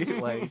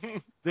 Right?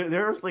 Like,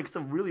 there's like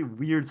some really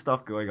weird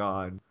stuff going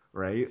on.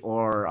 Right?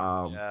 Or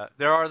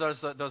there are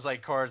those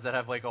like cards that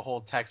have like a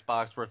whole text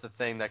box worth of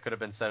thing that could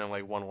have been said in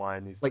like one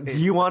line these days. Do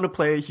you want to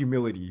play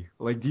Humility?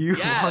 Like, do you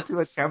want to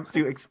attempt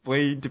to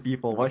explain to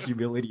people what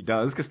Humility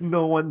does? Because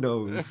no one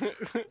knows.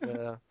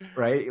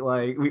 Right?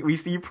 Like, we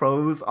see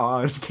pros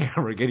on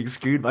camera getting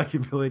screwed by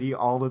Humility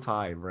all the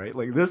time, right?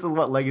 Like, this is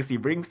what Legacy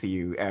brings to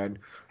you, and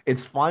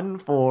it's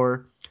fun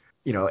for,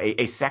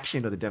 a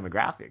section of the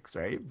demographics,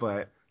 right?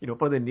 But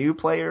for the new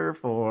player,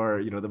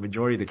 for, the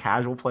majority of the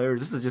casual players,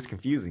 this is just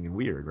confusing and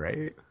weird,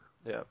 right?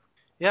 Yeah.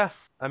 Yeah.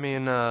 I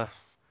mean,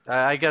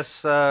 I guess,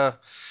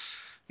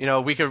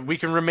 we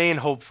can remain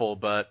hopeful,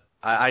 but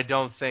I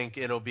don't think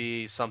it'll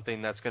be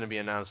something that's going to be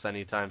announced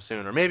anytime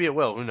soon. Or maybe it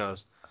will. Who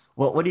knows?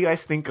 Well, what do you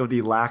guys think of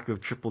the lack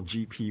of Triple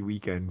GP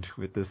weekend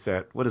with this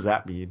set? What does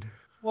that mean?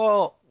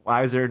 Well,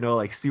 why is there no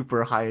like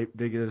super hype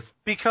biggest?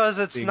 Because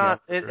it's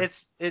not.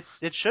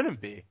 It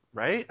shouldn't be,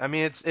 right? I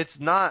mean, it's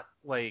not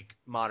like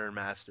Modern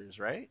Masters,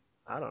 right?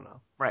 I don't know.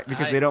 Right,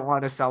 because they don't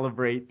want to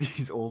celebrate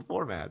these old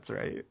formats,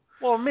 right?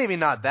 Well, maybe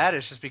not that.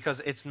 It's just because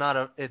it's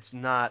not.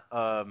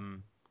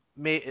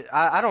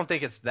 I don't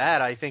think it's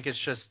that. I think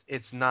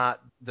it's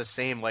not the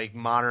same. Like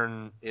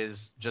Modern is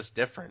just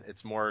different.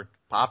 It's more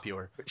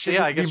popular. So,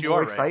 yeah, I guess you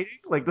are exciting? right.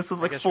 Like this is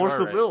like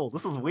Force of Will.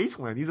 This is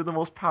Wasteland. These are the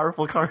most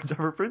powerful cards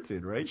ever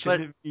printed, right?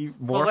 Shouldn't it be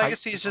more? But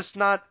Legacy is just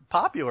not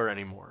popular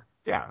anymore.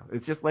 Yeah,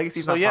 it's just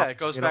Legacy's so not. Yeah, it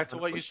goes back to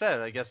what you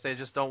said. I guess they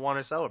just don't want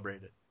to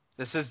celebrate it.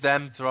 This is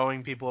them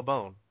throwing people a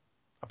bone.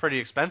 A pretty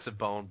expensive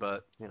bone,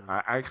 but you know.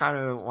 I kind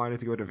of wanted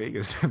to go to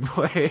Vegas and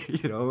play.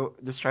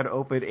 Just try to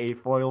open a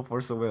foil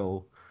Force of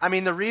Will. I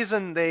mean, the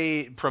reason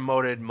they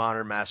promoted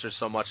Modern Masters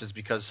so much is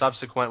because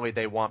subsequently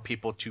they want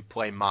people to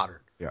play Modern.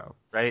 Yeah.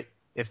 Right?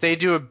 If they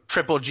do a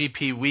triple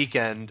GP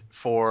weekend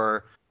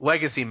for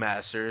Legacy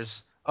Masters,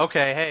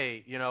 okay,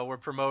 hey, we're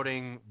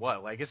promoting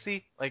what,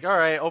 Legacy? Like, all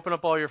right, open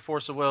up all your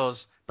Force of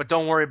Wills, but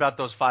don't worry about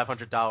those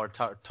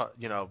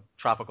 $500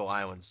 tropical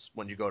islands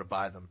when you go to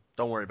buy them.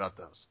 Don't worry about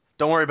those.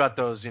 Don't worry about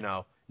those,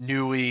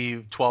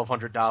 newy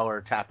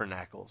 $1,200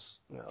 tabernacles.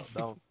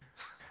 Don't.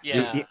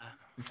 Yeah.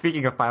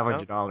 Speaking of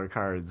 $500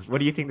 cards, what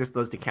do you think this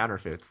does to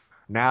counterfeits?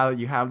 Now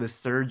you have this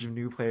surge of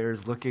new players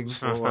looking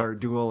for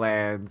dual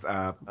lands.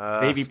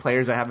 Maybe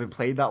players that haven't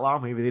played that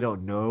long, maybe they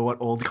don't know what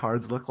old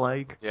cards look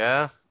like.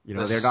 Yeah.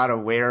 They're not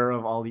aware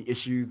of all the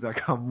issues that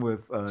come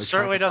with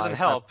certainly doesn't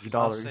help.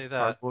 I'll say that.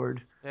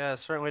 Cardboard. Yeah, it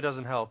certainly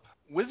doesn't help.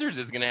 Wizards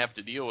is going to have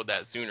to deal with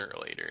that sooner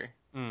or later.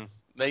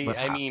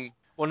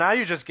 Well, now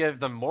you just give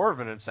them more of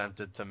an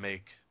incentive to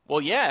make.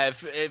 Well, yeah,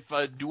 if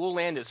a dual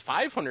land is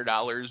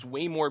 $500,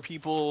 way more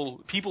people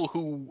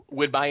who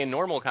would buy a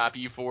normal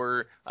copy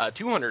for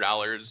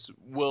 $200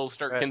 will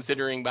start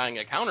considering buying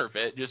a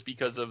counterfeit just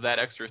because of that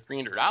extra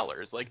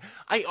 $300. Like,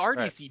 I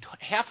already see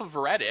half of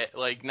Reddit,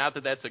 like, not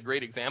that that's a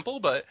great example,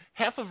 but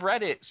half of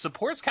Reddit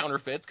supports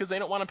counterfeits because they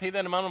don't want to pay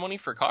that amount of money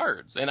for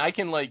cards. And I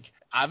can,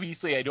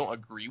 obviously I don't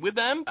agree with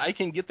them. I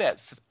can get that,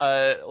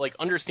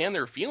 understand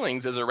their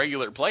feelings as a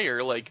regular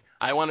player. Like,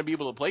 I want to be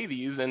able to play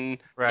these, and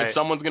if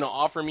someone's going to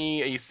offer me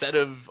a set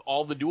of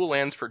all the dual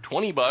lands for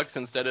 $20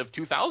 instead of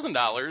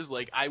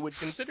 $2,000, I would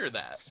consider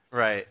that.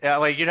 Right.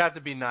 Yeah, you'd have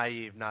to be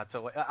naive not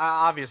to.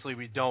 Obviously,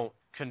 we don't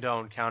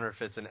condone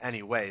counterfeits in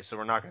any way, so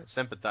we're not going to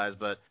sympathize.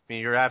 But I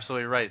mean, you're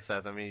absolutely right,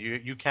 Seth. I mean,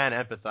 you can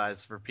empathize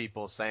for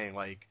people saying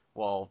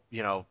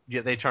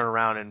they turn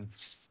around and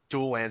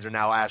dual lands are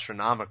now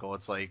astronomical.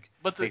 It's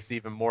makes it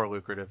even more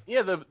lucrative.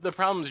 Yeah, the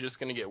problem is just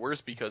going to get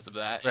worse because of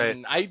that. Right.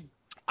 And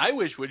I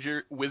wish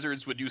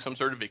Wizards would do some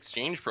sort of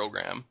exchange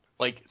program.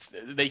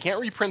 They can't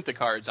reprint the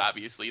cards,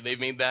 obviously. They've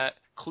made that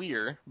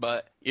clear.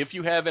 But if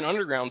you have an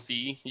Underground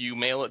Sea, you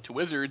mail it to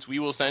Wizards, we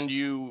will send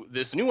you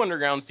this new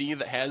Underground Sea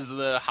that has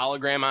the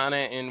hologram on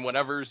it and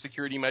whatever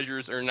security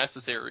measures are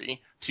necessary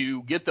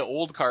to get the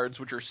old cards,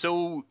 which are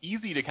so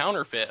easy to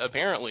counterfeit,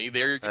 apparently.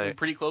 They're getting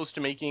pretty close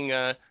to making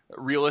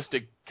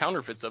realistic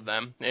counterfeits of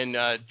them and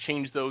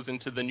change those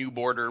into the new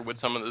border with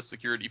some of the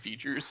security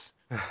features.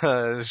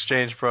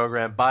 Exchange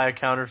program. Buy a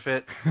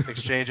counterfeit,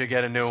 exchange it,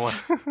 get a new one.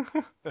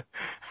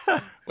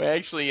 Well,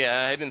 actually,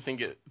 I didn't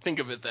think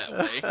of it that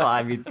way. Well,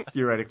 I mean,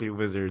 theoretically,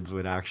 Wizards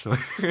would actually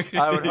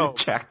I would hope.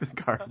 check the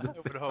cards as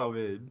they come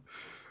in.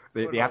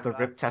 They have to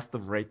rip test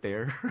them right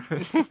there.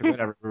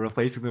 Whatever, we're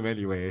replacing them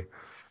anyway.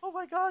 Oh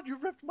my God, you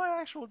ripped my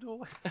actual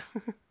duel.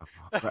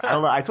 But I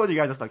don't know, I told you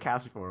guys this on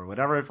Cast before.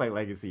 Whenever I play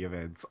Legacy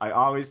events, I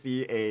always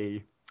see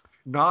a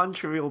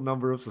non-trivial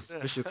number of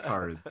suspicious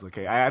cards.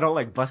 Okay, I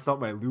don't bust out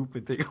my loop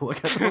and take a look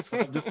at them.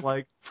 I'm just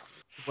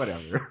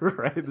whatever,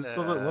 right? This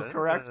doesn't look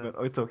correct, but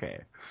it's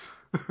okay.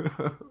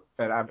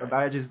 And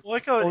I just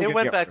it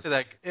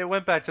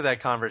went back to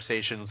that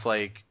conversation.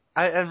 It's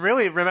and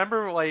really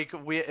remember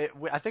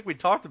I think we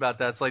talked about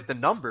that. It's the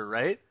number,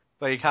 right?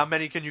 How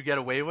many can you get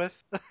away with?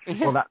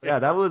 Well,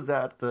 that was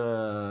at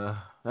the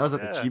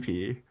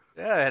GP.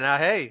 Yeah, and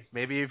hey,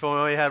 maybe if we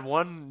only had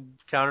one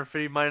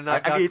counterfeit, you might have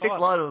not got caught.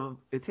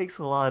 It takes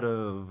a lot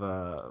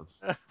of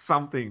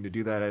something to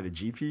do that at a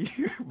GP,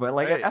 but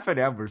at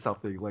FNM or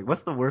something,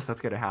 what's the worst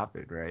that's gonna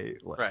happen, right?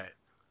 Right.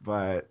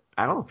 But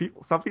I don't know.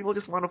 Some people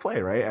just want to play,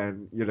 right?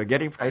 And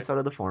getting price out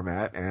of the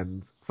format,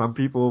 and some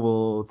people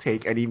will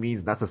take any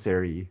means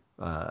necessary,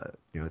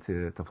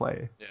 to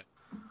play. Yeah.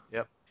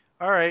 Yep.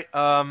 All right.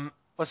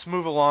 Let's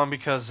move along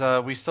because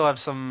we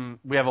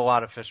have a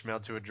lot of fish mail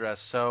to address.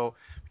 So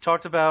we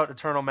talked about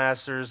Eternal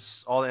Masters,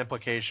 all the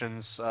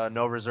implications,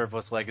 no reserve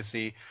list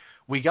legacy.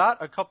 We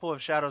got a couple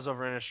of Shadows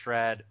over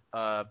Innistrad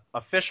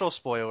official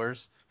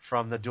spoilers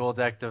from the dual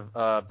deck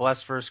of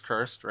Blessed vs.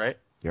 Cursed, right?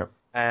 Yep.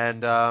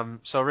 And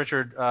so,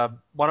 Richard,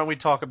 why don't we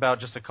talk about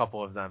just a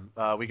couple of them?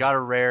 We got a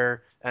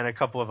rare and a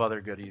couple of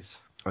other goodies.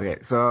 Okay,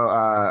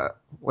 so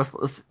let's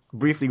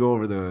briefly go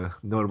over the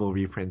notable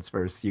reprints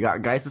first. You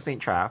got Geist of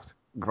St. Traft,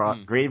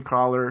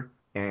 Gravecrawler,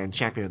 and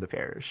Champion of the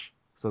Parish.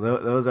 So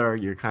those are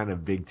your kind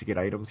of big ticket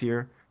items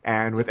here.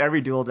 And with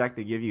every dual deck,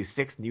 they give you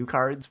 6 new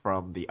cards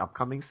from the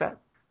upcoming set.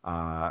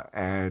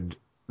 And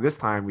this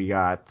time we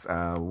got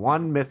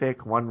 1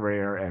 mythic, 1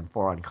 rare, and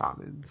 4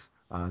 uncommons.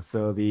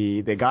 So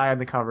the guy on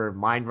the cover,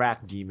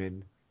 Mindwrath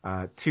Demon,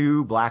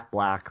 2 black,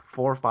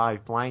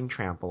 4/5 flying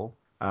trample.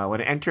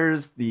 When it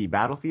enters the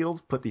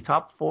battlefield, put the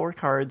top 4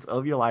 cards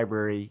of your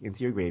library into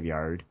your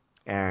graveyard.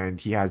 and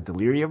he has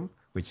Delirium,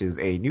 which is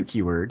a new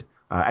keyword.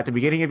 At the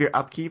beginning of your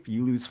upkeep,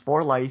 you lose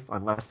 4 life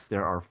unless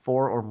there are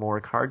 4 or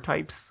more card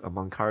types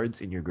among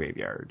cards in your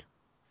graveyard.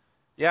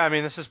 Yeah, I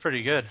mean, this is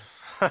pretty good.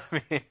 I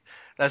mean,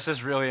 that's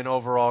just really an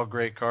overall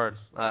great card.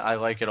 I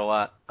like it a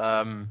lot.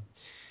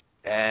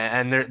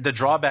 And the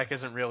drawback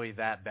isn't really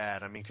that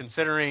bad. I mean,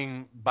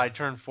 considering by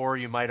turn 4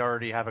 you might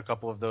already have a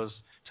couple of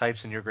those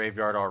types in your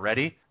graveyard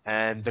already,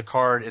 and the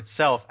card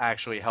itself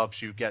actually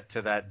helps you get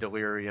to that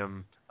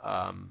Delirium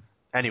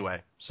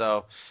anyway.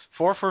 So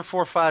 4 for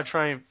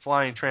 4/5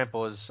 flying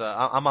trample is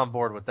I'm on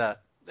board with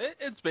that.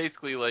 It's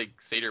basically like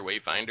Satyr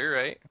Wayfinder,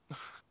 right?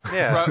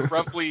 Yeah.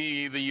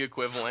 Roughly the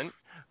equivalent.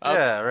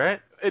 Yeah,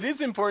 right? It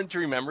is important to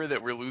remember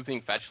that we're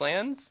losing fetch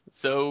lands,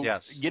 so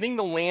Yes. getting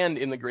the land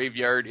in the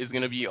graveyard is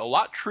going to be a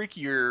lot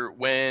trickier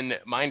when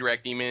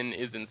Mindwreck Demon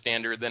is in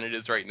standard than it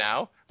is right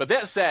now. But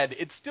that said,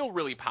 it's still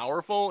really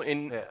powerful,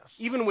 and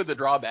even with the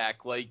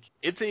drawback, like,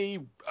 it's a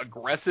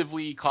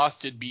aggressively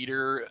costed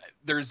beater.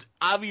 There's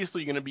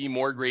obviously going to be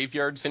more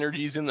graveyard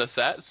synergies in the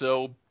set,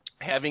 so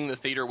having the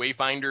Satyr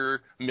Wayfinder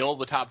mill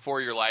the top 4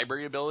 of your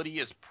library ability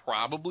is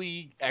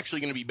probably actually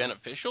going to be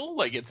beneficial.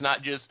 Like, it's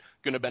not just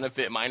going to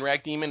benefit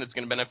Mindwreck Demon, it's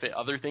going to benefit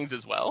other things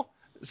as well.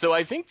 So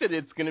I think that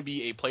it's going to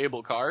be a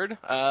playable card.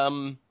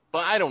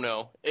 But I don't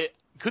know.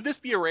 Could this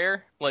be a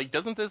rare? Like,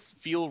 doesn't this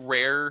feel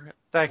rare?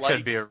 That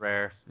could be a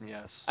rare,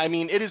 yes. I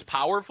mean, it is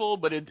powerful,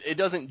 but it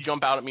doesn't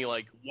jump out at me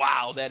like,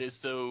 wow, that is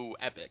so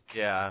epic.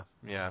 Yeah.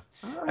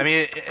 I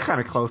mean, it's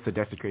kind of close to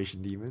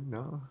Desecration Demon,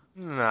 no?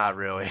 Not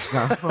really.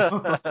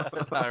 No.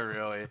 Not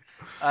really.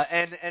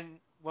 And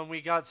when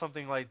we got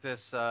something like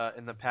this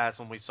in the past,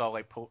 when we saw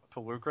like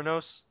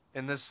Polukranos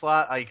in this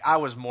slot, like, I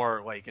was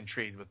more like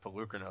intrigued with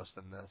Polukranos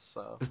than this.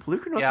 So is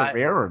Polukranos a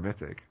rare or a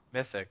mythic?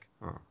 Mythic.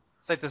 Oh.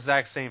 It's like the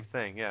exact same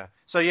thing, yeah.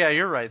 So yeah,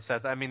 you're right,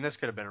 Seth. I mean, this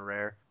could have been a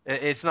rare.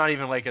 It's not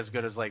even like as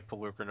good as like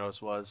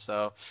Polukranos was.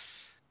 So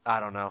I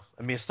don't know.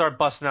 I mean, start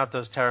busting out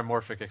those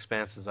Terramorphic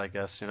expanses, I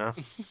guess, you know.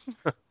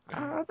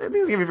 I think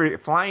it's gonna be pretty.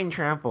 Flying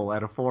Trample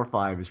at a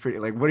 4/5 is pretty.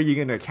 Like, what are you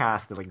gonna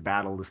cast to like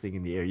battle this thing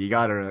in the air? You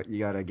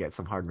gotta get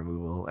some hard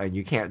removal, and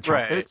you can't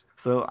trap it.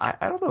 So I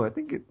don't know. I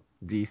think it's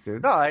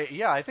decent. No,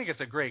 I think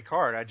it's a great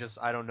card.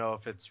 I don't know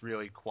if it's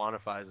really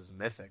quantifies as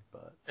mythic,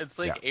 but it's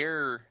like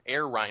air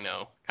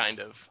Rhino kind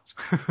of.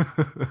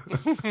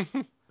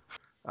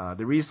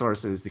 The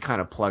resources to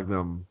kind of plug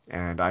them,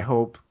 and I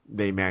hope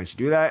they manage to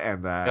do that,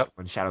 and that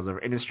when Shadows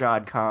over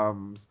Innistrad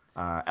comes,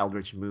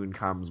 Eldritch Moon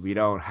comes, we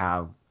don't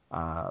have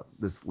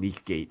this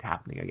Leak Gate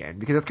happening again,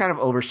 because it's kind of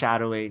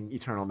overshadowing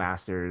Eternal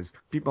Masters.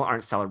 People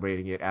aren't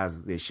celebrating it as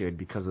they should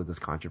because of this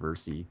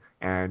controversy,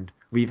 and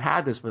we've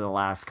had this for the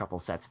last couple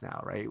sets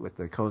now, right, with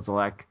the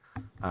Kozilek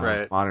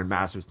Modern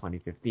Masters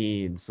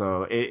 2015,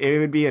 so it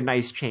would be a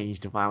nice change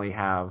to finally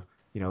have,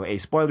 you know, a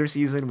spoiler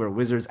season where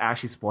Wizards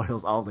actually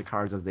spoils all the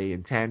cards as they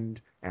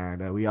intend,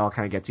 and we all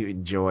kind of get to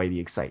enjoy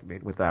the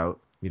excitement without,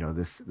 you know,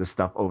 this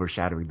stuff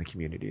overshadowing the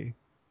community.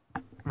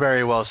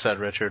 Very well said,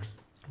 Richard.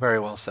 Very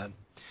well said.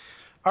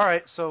 All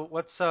right, so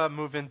let's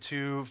move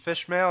into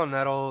fish mail, and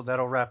that'll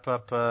wrap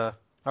up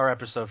our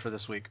episode for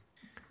this week.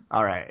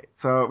 All right,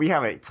 so we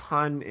have a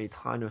ton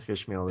of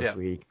fish mail this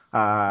week.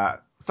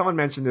 Someone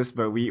mentioned this,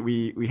 but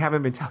we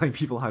haven't been telling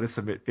people how to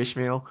submit fish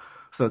mail.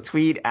 So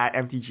tweet at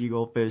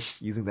MTGGoldfish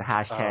using the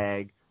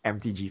hashtag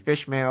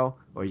MTGFishmail,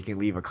 or you can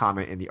leave a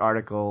comment in the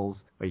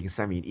articles, or you can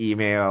send me an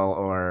email,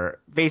 or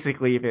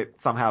basically if it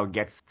somehow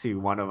gets to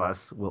one of us,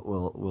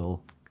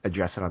 we'll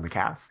address it on the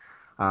cast.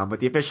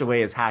 But the official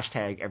way is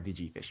hashtag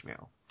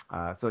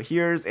MTGFishmail. So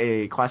here's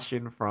a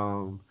question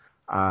from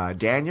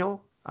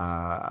Daniel.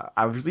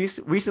 I was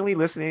recently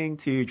listening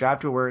to Drive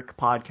to Work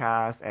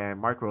podcast and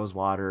Mark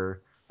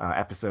Rosewater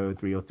episode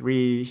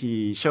 303.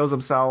 He shows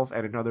himself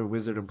and another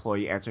Wizard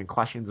employee answering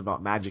questions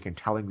about Magic and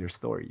telling their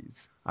stories.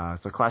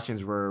 So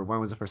questions were, when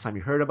was the first time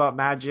you heard about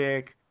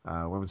Magic?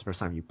 When was the first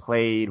time you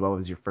played? What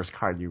was your first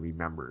card you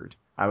remembered?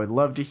 I would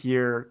love to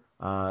hear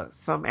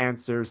some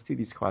answers to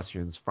these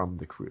questions from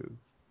the crew.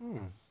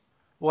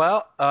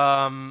 Well,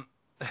 I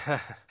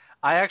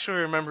actually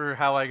remember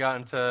how I got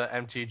into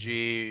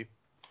MTG,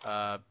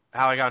 how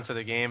I got into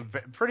the game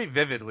pretty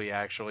vividly,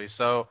 actually.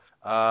 So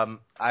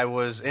I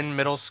was in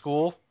middle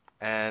school,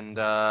 and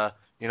I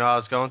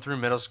was going through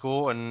middle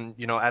school, and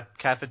at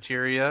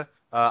cafeteria,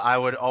 I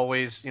would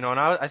always, and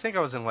I think I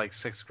was in like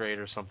 6th grade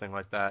or something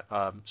like that.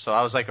 So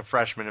I was like a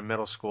freshman in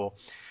middle school.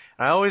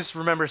 And I always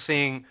remember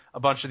seeing a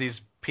bunch of these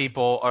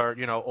people, or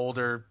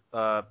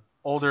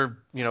older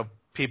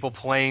people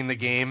playing the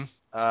game,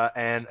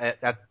 and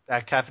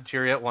at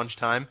cafeteria at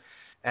lunchtime.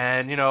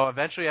 And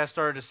eventually I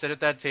started to sit at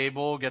that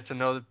table, get to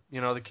know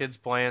the kids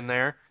playing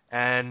there,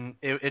 and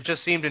it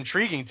just seemed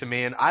intriguing to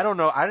me. And I don't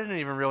know, I didn't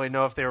even really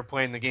know if they were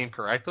playing the game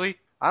correctly.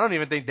 I don't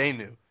even think they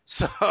knew.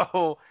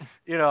 So,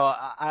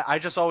 I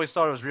just always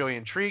thought it was really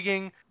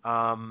intriguing.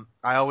 I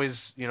always,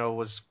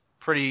 was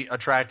pretty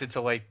attracted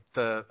to like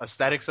the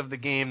aesthetics of the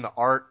game, the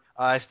art.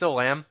 I still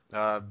am,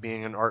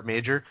 being an art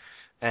major.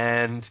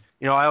 And,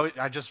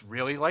 I just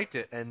really liked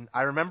it. And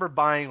I remember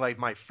buying like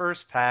my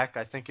first pack.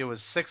 I think it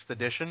was 6th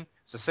edition.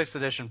 It's a 6th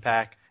edition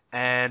pack.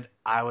 and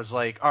I was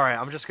like, all right,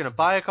 I'm just going to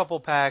buy a couple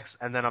packs,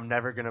 and then I'm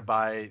never going to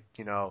buy,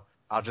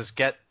 I'll just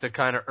get the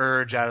kind of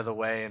urge out of the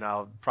way, and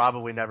I'll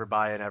probably never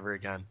buy it ever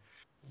again.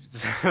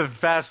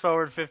 Fast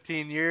forward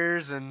 15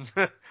 years, and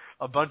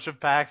a bunch of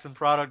packs and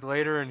product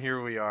later, and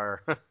here we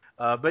are.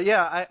 But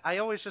yeah, I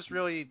always just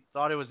really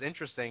thought it was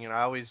interesting, and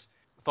I always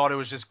thought it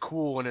was just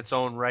cool in its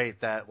own right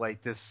that,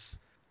 like, this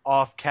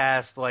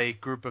off-cast,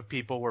 like, group of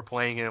people were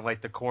playing in,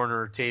 like, the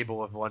corner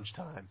table of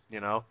lunchtime,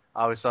 I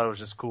always thought it was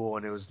just cool,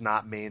 and it was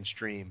not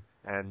mainstream,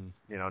 and,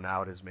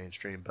 now it is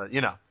mainstream, but,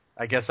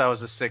 I guess I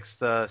was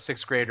a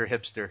sixth grader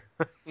hipster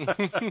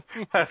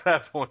at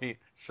that point.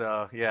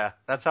 So, yeah,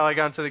 that's how I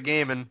got into the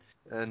game,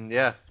 and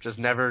yeah, just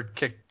never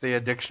kicked the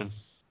addiction.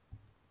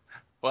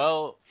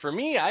 Well, for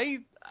me,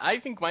 I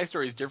think my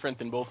story is different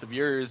than both of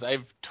yours.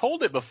 I've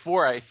told it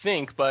before, I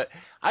think, but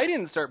I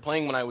didn't start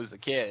playing when I was a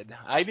kid.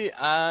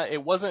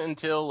 It wasn't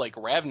until, like,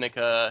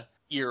 Ravnica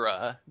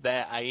era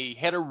that I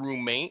had a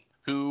roommate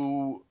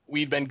who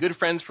we'd been good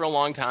friends for a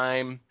long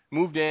time,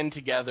 moved in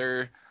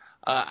together.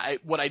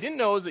 What I didn't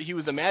know is that he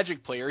was a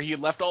Magic player. He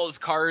had left all his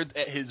cards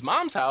at his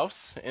mom's house,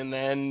 and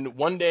then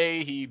one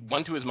day he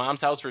went to his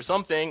mom's house for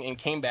something and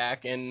came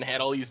back and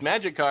had all these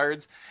Magic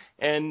cards.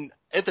 And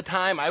at the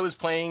time, I was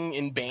playing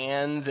in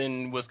bands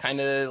and was kind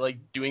of like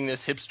doing this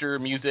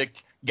hipster music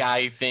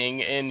guy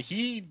thing, and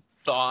he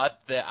thought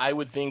that I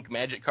would think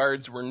Magic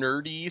cards were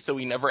nerdy, so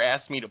he never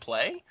asked me to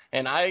play.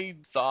 And I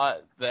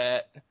thought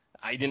that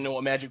I didn't know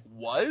what Magic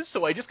was,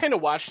 so I just kind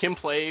of watched him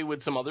play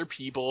with some other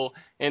people,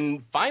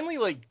 and finally,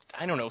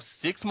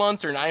 6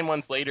 months or 9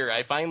 months later,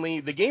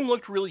 the game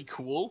looked really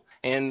cool,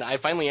 and I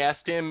finally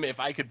asked him if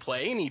I could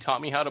play, and he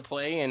taught me how to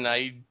play, and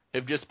I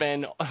have just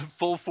been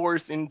full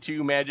force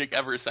into Magic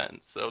ever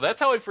since. So that's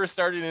how I first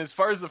started, and as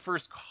far as the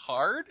first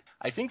card,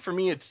 I think for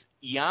me it's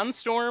Eon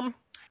Storm.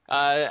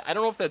 I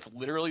don't know if that's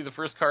literally the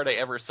first card I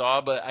ever saw,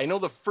 but I know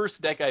the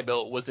first deck I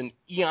built was an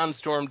Eon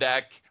Storm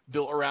deck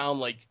built around,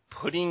 like,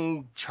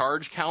 putting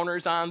charge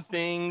counters on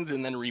things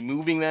and then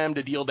removing them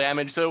to deal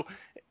damage. So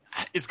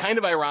it's kind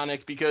of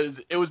ironic because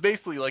it was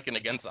basically like an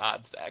Against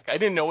Odds deck. I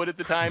didn't know it at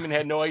the time and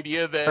had no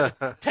idea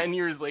that 10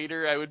 years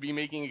later I would be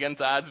making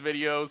Against Odds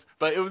videos,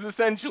 but it was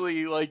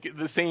essentially like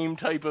the same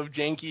type of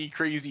janky,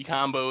 crazy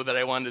combo that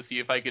I wanted to see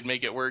if I could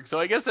make it work. So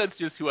I guess that's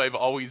just who I've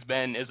always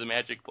been as a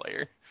Magic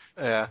player.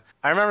 Yeah.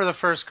 I remember the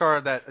first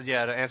card to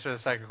answer the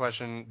second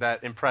question,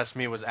 that impressed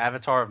me was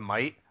Avatar of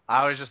Might.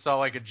 I always just saw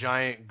like a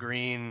giant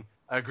green.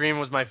 Green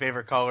was my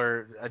favorite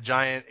color. A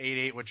giant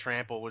 8/8 with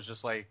trample was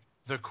just like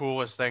the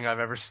coolest thing I've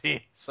ever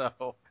seen.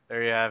 So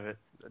there you have it.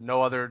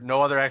 No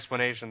other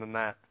explanation than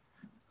that.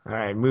 All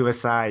right, move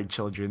aside,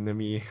 children. Let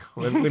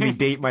me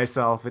date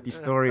myself with the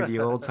story of the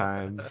old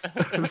times.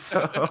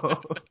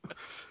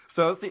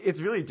 So see, it's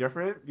really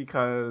different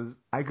because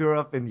I grew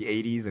up in the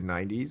 80s and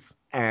 90s,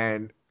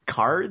 and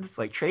cards,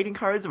 like trading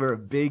cards, were a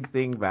big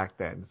thing back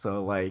then.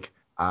 So like,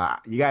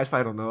 you guys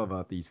probably don't know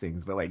about these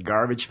things, but like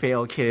Garbage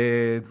Pail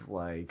Kids,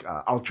 like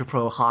Ultra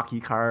Pro hockey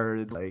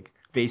cards, like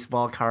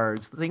baseball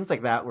cards, things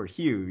like that were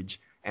huge.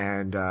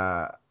 And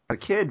a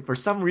kid, for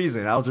some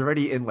reason, I was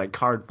already in like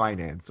card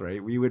finance,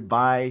 right? We would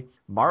buy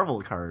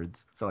Marvel cards,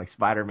 so like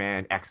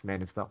Spider-Man,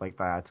 X-Men, and stuff like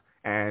that,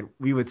 and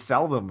we would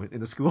sell them in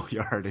the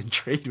schoolyard and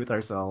trade with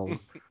ourselves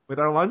with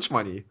our lunch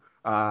money.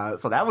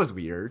 So that was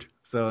weird.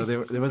 So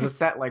there was a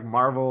set like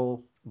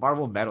Marvel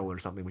Metal or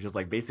something, which is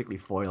like basically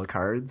foil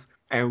cards.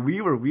 And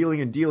we were wheeling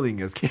and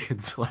dealing as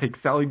kids, like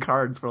selling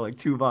cards for like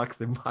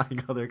 $2 and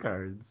buying other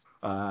cards.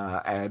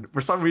 And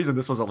for some reason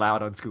this was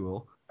allowed on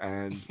school.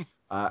 And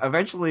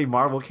eventually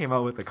Marvel came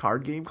out with a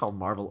card game called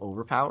Marvel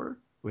Overpower,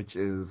 which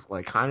is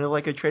like kind of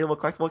like a tradable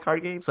collectible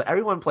card game. So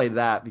everyone played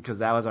that because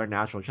that was our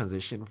natural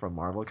transition from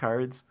Marvel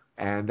cards.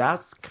 And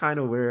that's kind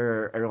of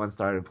where everyone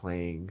started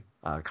playing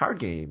card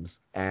games.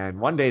 And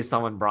one day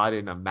someone brought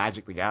in a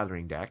Magic the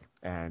Gathering deck,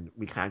 and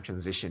we kind of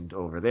transitioned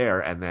over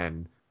there, and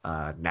then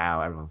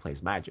now everyone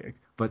plays Magic.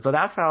 But so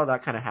that's how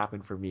that kind of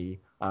happened for me.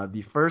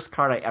 The first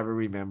card I ever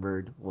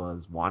remembered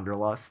was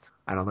Wanderlust.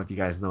 I don't know if you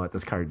guys know what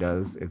this card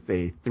does. It's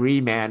a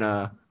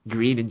 3-mana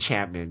green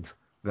enchantment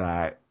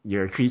that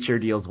your creature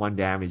deals 1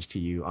 damage to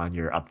you on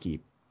your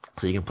upkeep.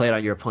 So you can play it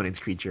on your opponent's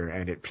creature,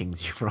 and it pings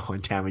you for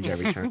 1 damage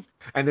every turn.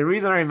 And the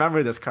reason I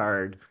remember this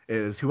card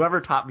is whoever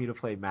taught me to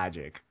play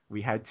Magic.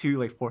 We had 2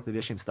 like 4th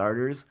edition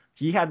starters.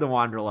 He had the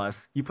Wanderlust.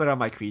 He put on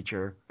my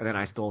creature, and then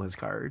I stole his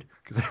card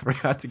because I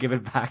forgot to give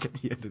it back at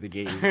the end of the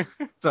game.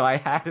 So I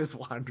had his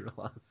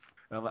Wanderlust.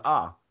 And I'm like,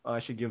 oh,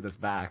 I should give this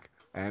back.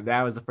 And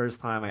that was the first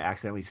time I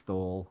accidentally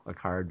stole a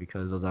card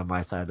because it was on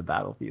my side of the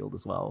battlefield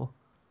as well.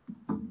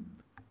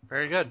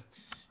 Very good.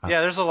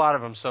 Yeah, there's a lot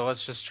of them, so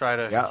let's just try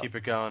to keep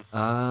it going.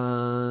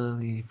 Let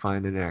me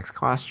find the next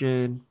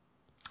question.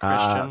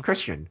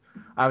 Christian.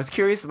 I was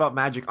curious about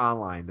Magic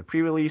Online, the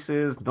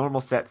pre-releases,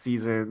 normal set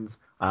seasons.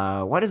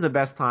 When is the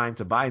best time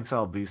to buy and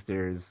sell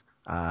boosters,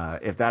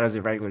 if that is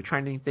a regular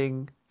trending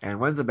thing?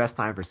 And when's the best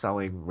time for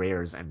selling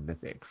rares and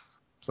mythics?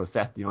 So,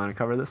 Seth, do you want to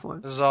cover this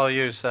one? This is all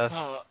you, Seth.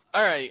 All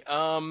right.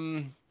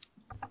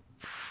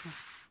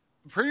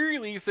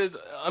 pre-releases,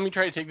 let me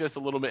try to take this a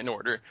little bit in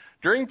order.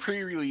 During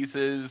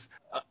pre-releases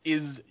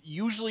is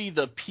usually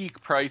the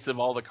peak price of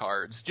all the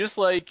cards, just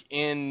like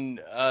in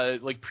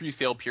like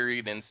pre-sale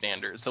period and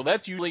standard. So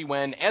that's usually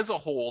when, as a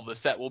whole, the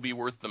set will be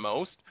worth the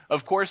most.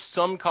 Of course,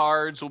 some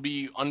cards will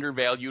be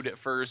undervalued at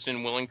first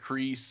and will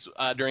increase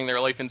during their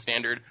life in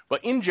standard,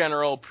 but in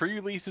general,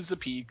 pre-release is a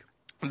peak.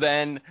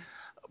 Then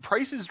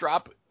prices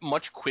drop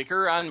much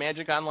quicker on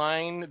Magic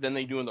Online than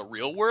they do in the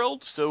real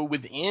world. So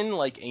within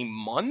like a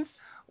month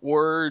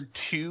or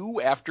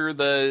two after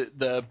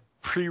the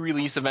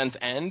pre-release events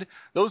end,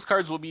 those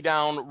cards will be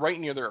down right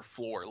near their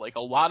floor. Like,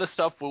 a lot of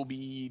stuff will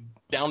be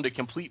down to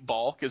complete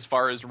bulk as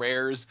far as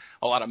rares.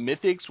 A lot of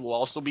mythics will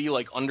also be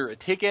like under a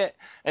ticket,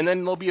 and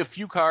then there'll be a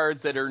few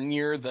cards that are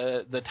near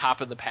the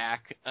top of the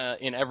pack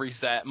in every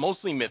set,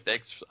 mostly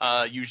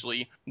mythics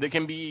usually, that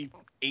can be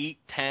 8,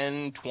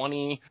 10,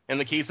 20. In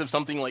the case of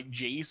something like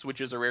Jace, which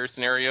is a rare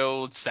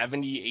scenario,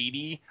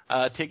 70,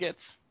 80 tickets.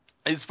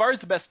 As far as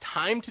the best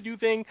time to do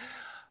things,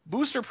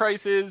 booster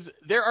prices,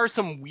 there are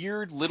some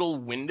weird little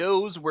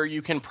windows where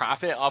you can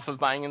profit off of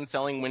buying and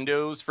selling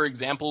windows. For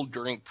example,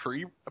 during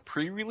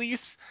pre-release,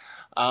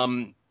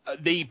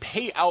 they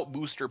pay out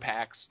booster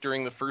packs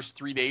during the first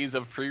 3 days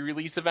of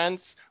pre-release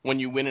events when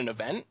you win an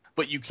event,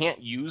 but you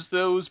can't use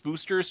those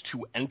boosters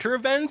to enter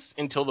events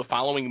until the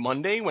following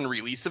Monday when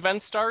release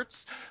event starts.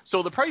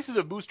 So the prices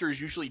of boosters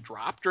usually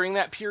drop during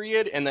that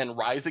period and then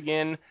rise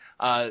again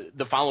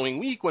the following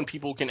week when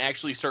people can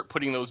actually start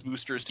putting those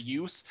boosters to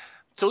use.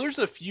 So there's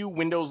a few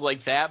windows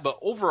like that, but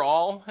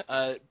overall,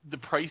 the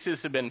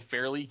prices have been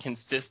fairly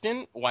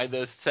consistent, why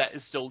the set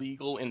is still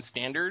legal in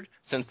standard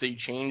since they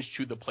changed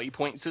to the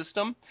playpoint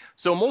system.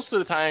 So most of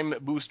the time,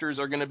 boosters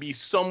are going to be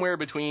somewhere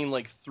between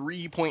like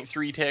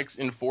 3.3 ticks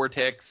and 4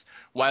 ticks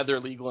while they're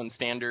legal in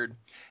standard.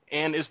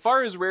 And as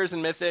far as rares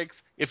and mythics,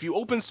 if you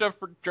open stuff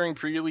during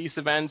pre-release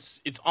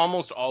events, it's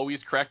almost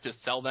always correct to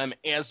sell them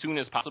as soon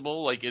as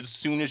possible, like as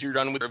soon as you're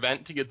done with your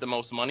event, to get the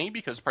most money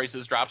because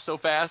prices drop so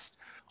fast.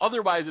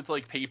 Otherwise, it's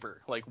like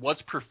paper. Like,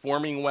 what's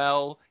performing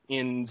well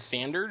in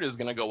standard is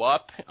going to go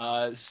up.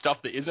 Stuff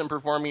that isn't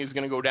performing is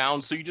going to go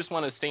down. So you just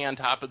want to stay on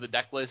top of the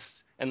deck lists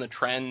and the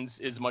trends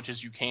as much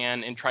as you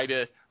can, and try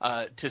to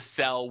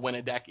sell when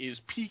a deck is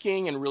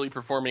peaking and really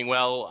performing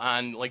well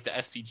on like the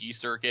SCG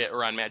circuit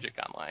or on Magic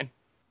Online.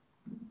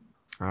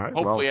 All right.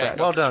 Hopefully,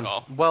 well done.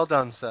 Well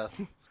done, Seth.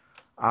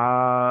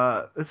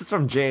 This is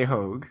from Jay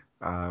Hogue,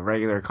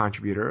 regular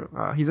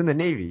contributor. He's in the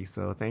Navy,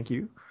 so thank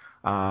you.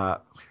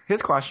 His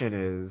question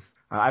is,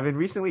 I've been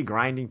recently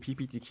grinding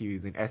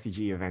PPTQs in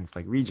SCG events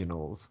like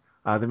regionals.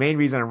 The main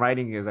reason I'm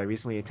writing is I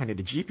recently attended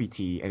a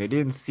GPT, and it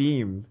didn't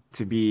seem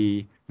to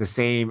be the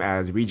same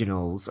as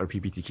regionals or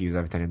PPTQs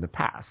I've attended in the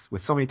past.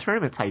 With so many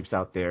tournament types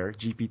out there,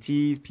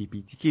 GPTs,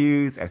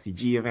 PPTQs,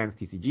 SCG events,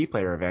 TCG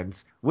player events,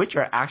 which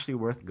are actually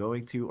worth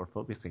going to or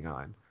focusing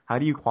on? How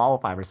do you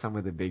qualify for some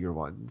of the bigger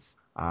ones?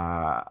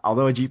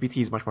 Although a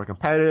GPT is much more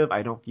competitive,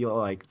 I don't feel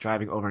like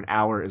driving over an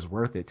hour is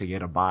worth it to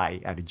get a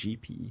buy at a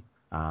GP.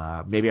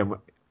 Maybe I'm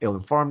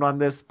ill-informed on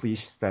this. Please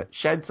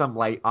shed some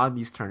light on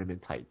these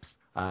tournament types.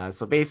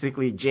 So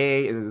basically,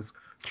 Jay is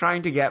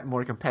trying to get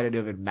more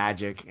competitive in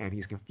Magic, and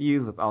he's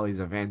confused with all these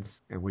events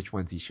and which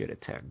ones he should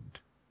attend.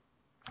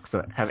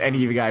 So have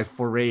any of you guys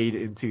forayed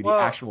into the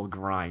actual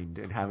grind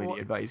and have any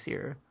advice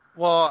here?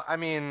 Well, I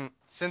mean,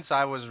 since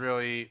I was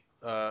really,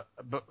 a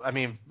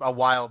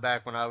while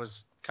back when I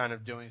was kind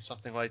of doing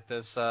something like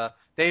this,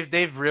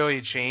 they've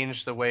really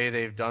changed the way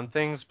they've done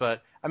things.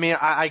 But I mean,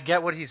 I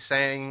get what he's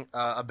saying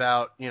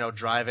about, you know,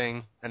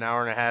 driving an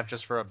hour and a half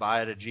just for a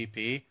buy at a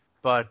GP.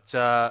 But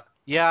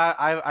yeah,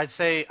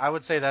 I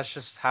would say that's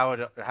just how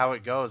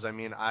it goes. I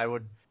mean, I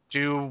would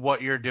do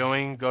what you're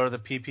doing, go to the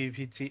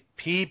PPTQs,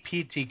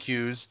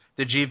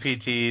 the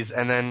GPTs,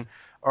 and then,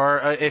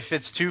 or if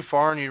it's too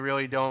far and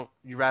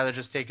you rather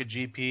just take a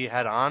GP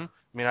head on,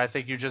 I mean, I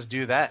think you just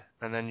do that.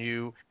 And then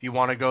if you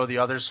want to go the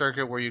other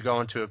circuit where you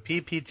go into a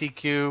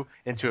PPTQ,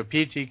 into a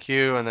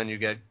PTQ, and then you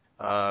get,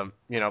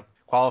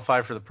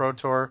 qualified for the Pro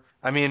Tour.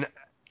 I mean,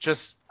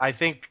 I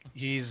think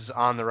he's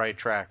on the right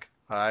track.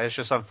 It's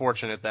just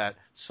unfortunate that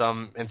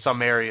in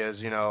some areas,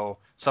 you know,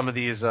 some of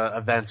these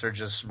events are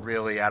just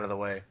really out of the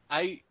way.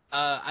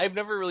 I've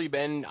never really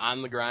been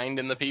on the grind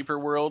in the paper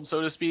world,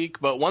 so to speak,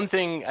 but one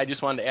thing I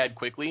just wanted to add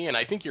quickly, and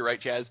I think you're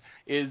right, Chaz,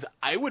 is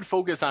I would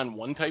focus on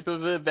one type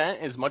of event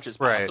as much as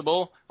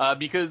possible,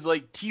 because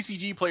like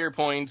TCG player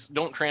points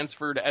don't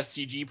transfer to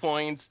SCG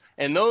points,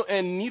 and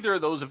neither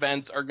of those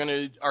events are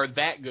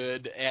that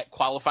good at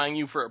qualifying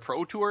you for a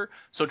Pro Tour.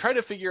 So try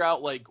to figure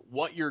out like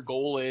what your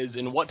goal is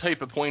and what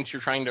type of points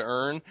you're trying to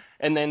earn,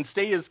 and then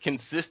stay as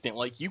consistent.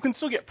 Like, you can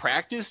still get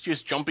practice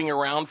just jumping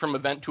around from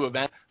event to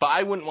event, but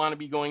I wouldn't want to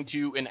be going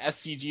to an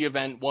SCG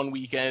event one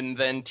weekend,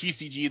 then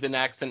TCG the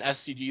next, and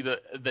SCG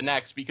the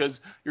next, because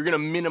you're going to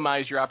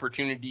minimize your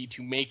opportunity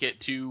to make it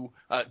to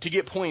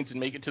get points and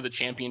make it to the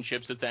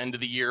championships at the end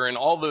of the year and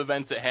all the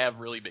events that have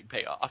really big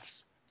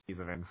payoffs. these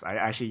events. I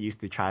actually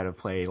used to try to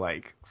play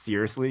like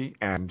seriously,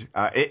 and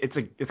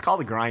it's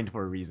called a grind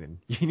for a reason.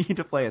 You need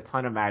to play a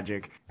ton of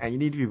Magic, and you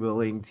need to be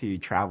willing to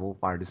travel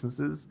far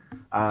distances.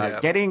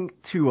 Getting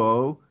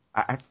 2-0,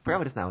 I forgot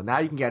what it is now. Now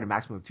you can get a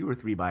maximum of 2 or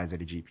 3 buys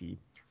at a GP.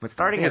 But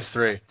starting at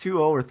 3. 2-0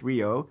 or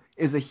 3-0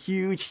 is a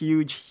huge,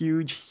 huge,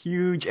 huge,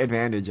 huge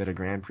advantage at a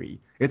Grand Prix.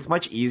 It's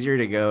much easier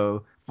to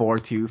go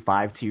 4-2,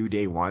 5-2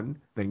 day one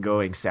than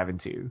going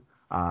 7-2.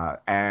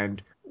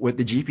 And with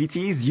the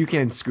GPTs, you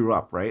can screw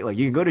up, right? Like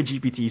you can go to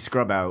GPT,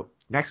 scrub out,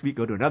 next week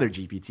go to another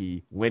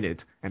GPT, win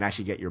it, and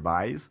actually get your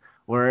buys.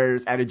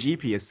 Whereas at a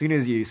GP, as soon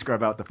as you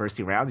scrub out the first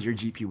 2 rounds, your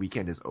GP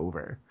weekend is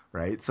over,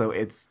 right? So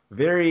it's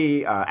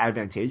very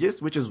advantageous,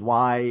 which is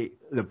why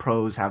the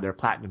pros have their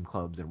platinum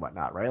clubs and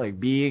whatnot, right? Like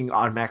being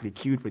automatically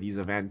queued for these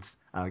events,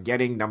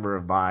 getting number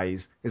of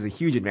buys is a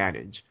huge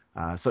advantage.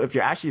 So if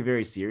you're actually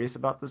very serious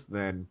about this,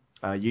 then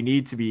you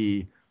need to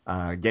be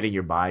getting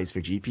your buys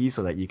for GP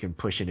so that you can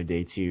push into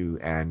day 2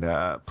 and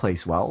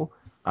place well.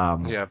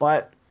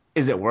 But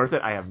is it worth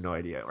it? I have no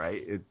idea,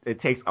 right? It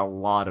takes a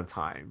lot of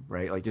time,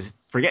 right? Like just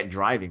forget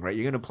driving, right?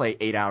 You're going to play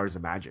 8 hours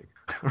of Magic,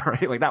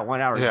 right? Like that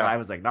 1 hour drive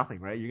is like nothing,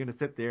 right? You're going to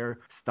sit there,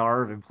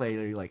 starve, and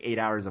play like 8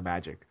 hours of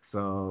Magic.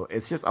 So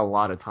it's just a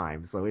lot of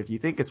time. So if you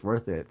think it's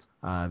worth it,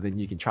 then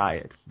you can try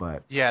it.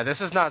 But yeah,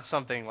 this is not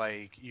something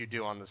like you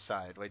do on the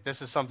side. Like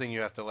this is something you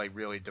have to like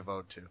really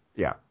devote to.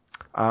 Yeah.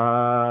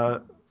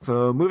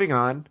 So moving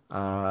on,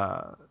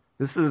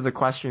 this is a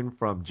question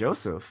from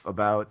Joseph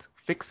about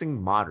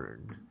fixing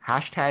Modern.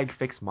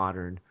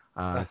 #FixModern.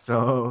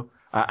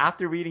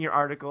 After reading your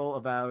article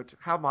about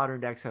how Modern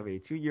decks have a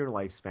 2-year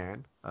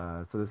lifespan,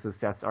 so this is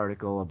Seth's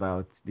article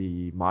about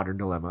the Modern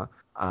dilemma,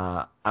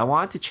 I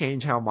want to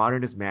change how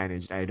Modern is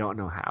managed, and I don't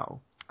know how.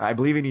 I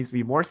believe it needs to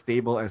be more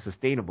stable and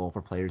sustainable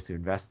for players to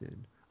invest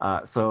in.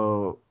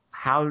 So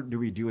how do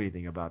we do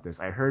anything about this?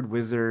 I heard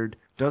Wizard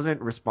does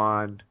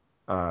respond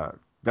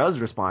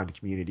to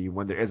community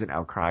when there is an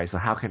outcry, so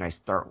how can I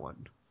start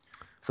one?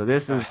 So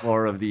this is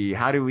more of the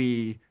how do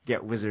we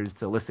get Wizards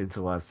to listen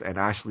to us and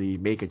actually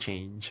make a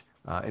change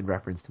in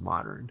reference to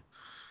Modern.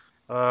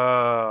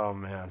 Oh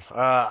man,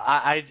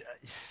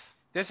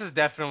 this is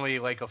definitely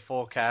like a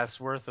full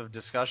cast worth of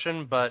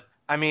discussion, but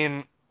I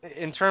mean,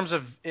 in terms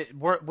of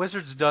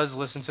Wizards does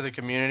listen to the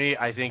community.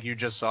 I think you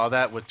just saw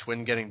that with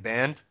Twin getting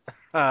banned.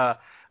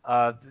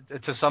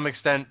 To some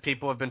extent,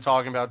 people have been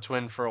talking about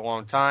Twin for a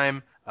long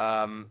time.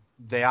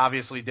 They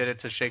obviously did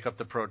it to shake up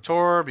the Pro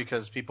Tour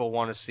because people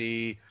want to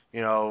see,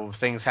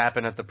 things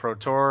happen at the Pro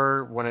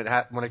Tour when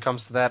it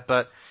comes to that.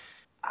 But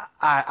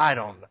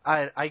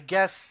I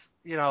guess,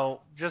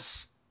 just,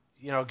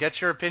 get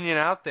your opinion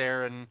out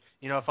there. And,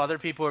 if other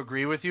people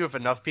agree with you, if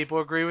enough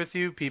people agree with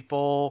you,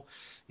 people,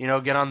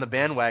 get on the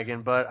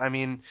bandwagon. But I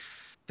mean,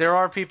 there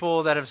are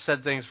people that have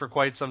said things for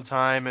quite some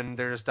time, and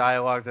there's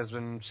dialogue that's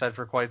been said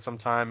for quite some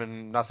time,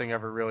 and nothing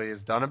ever really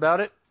is done about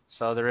it.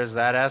 So there is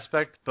that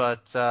aspect,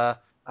 but I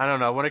don't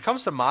know. When it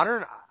comes to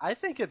Modern, I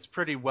think it's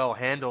pretty well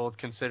handled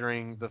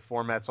considering the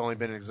format's only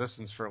been in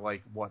existence for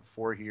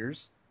 4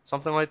 years,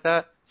 something like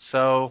that.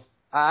 So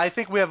I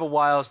think we have a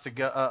while to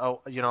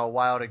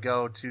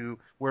go to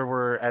where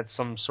we're at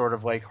some sort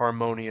of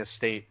harmonious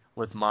state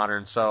with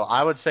Modern. So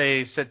I would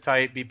say sit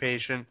tight, be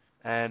patient,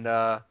 and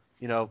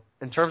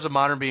in terms of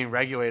Modern being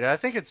regulated, I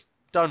think it's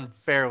done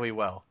fairly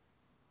well.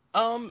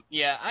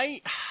 Yeah,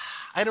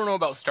 I don't know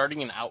about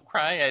starting an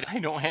outcry. I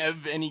don't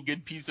have any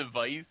good piece of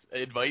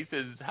advice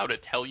as how to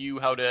tell you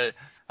how to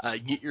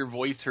get your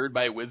voice heard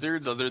by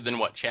Wizards other than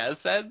what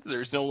Chaz said.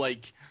 There's no,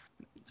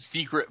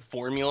 secret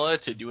formula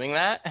to doing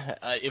that.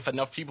 If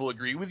enough people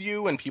agree with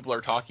you and people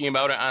are talking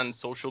about it on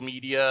social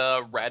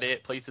media,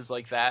 Reddit, places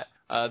like that,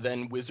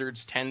 then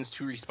Wizards tends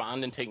to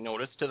respond and take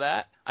notice to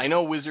that. I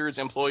know Wizards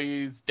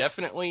employees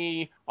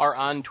definitely are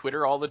on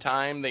Twitter all the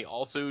time. They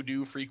also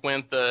do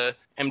frequent the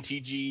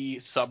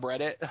MTG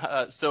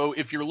subreddit. So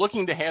if you're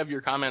looking to have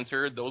your comments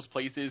heard, those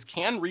places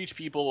can reach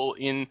people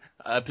in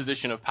a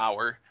position of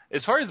power.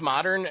 As far as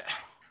Modern,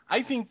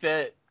 I think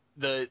that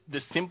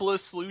the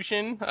simplest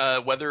solution,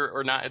 whether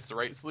or not it's the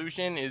right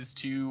solution, is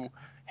to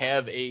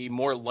have a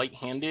more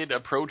light-handed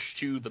approach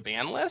to the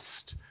ban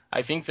list.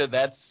 I think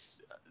that's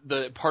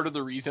the part of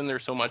the reason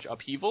there's so much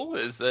upheaval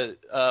is that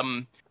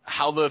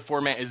how the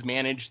format is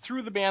managed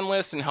through the ban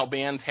list and how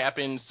bans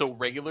happen so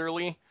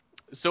regularly.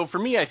 So for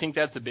me, I think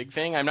that's a big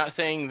thing. I'm not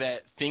saying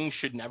that things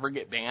should never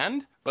get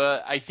banned,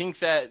 but I think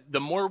that the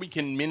more we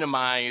can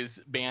minimize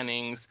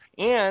bannings,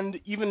 and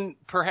even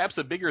perhaps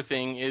a bigger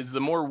thing is the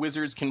more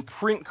Wizards can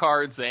print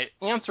cards that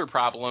answer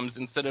problems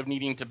instead of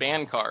needing to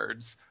ban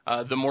cards,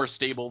 the more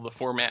stable the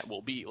format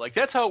will be.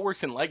 That's how it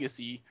works in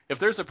Legacy. If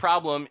there's a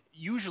problem,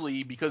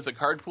 usually because the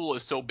card pool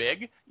is so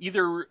big,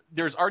 either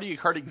there's already a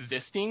card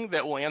existing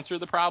that will answer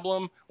the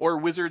problem, or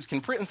Wizards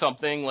can print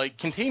something like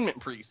Containment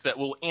Priest that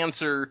will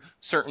answer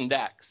certain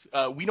decks.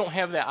 We don't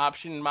have that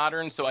option in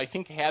Modern, so I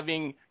think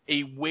having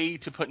a way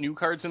to put new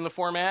cards in the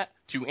format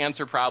to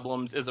answer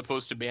problems as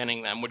opposed to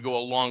banning them would go a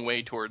long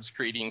way towards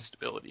creating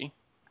stability.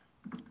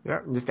 Yeah,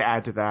 just to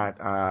add to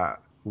that,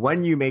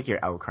 when you make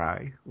your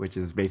outcry, which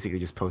is basically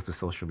just post to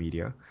social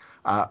media,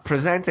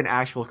 present an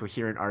actual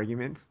coherent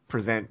argument,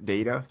 present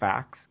data,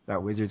 facts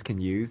that Wizards can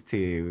use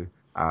to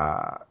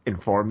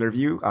inform their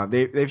view.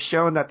 They've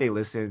shown that they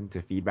listen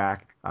to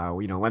feedback.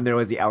 When there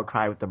was the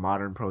outcry with the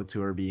Modern Pro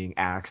Tour being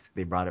axed,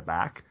 they brought it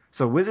back.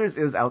 So Wizards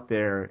is out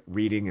there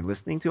reading and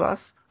listening to us.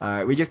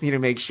 We just need to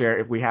make sure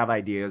if we have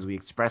ideas, we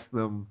express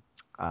them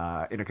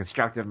in a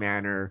constructive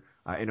manner,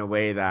 in a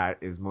way that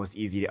is most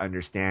easy to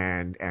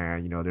understand,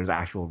 and there's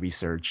actual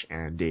research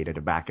and data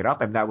to back it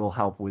up, and that will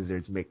help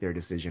Wizards make their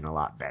decision a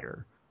lot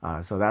better.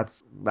 So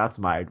that's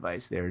my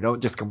advice there.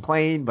 Don't just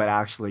complain, but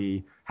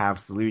actually have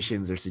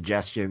solutions or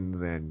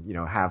suggestions, and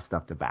have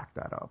stuff to back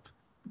that up.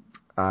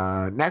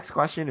 Next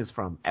question is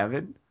from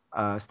Evan.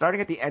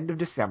 Starting at the end of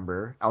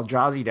December,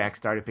 Eldrazi decks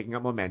started picking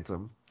up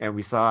momentum, and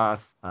we saw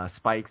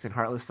spikes in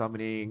Heartless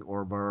Summoning,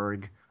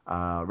 Orborg,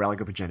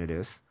 Relic of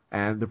Progenitus.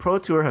 And the Pro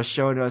Tour has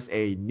shown us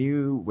a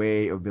new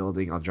way of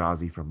building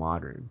Eldrazi for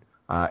Modern.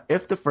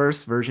 If the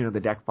first version of the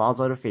deck falls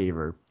out of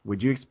favor,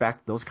 would you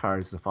expect those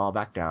cards to fall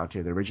back down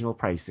to the original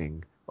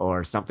pricing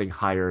or something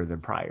higher than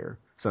prior?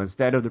 So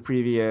instead of the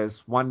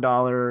previous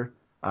 $1,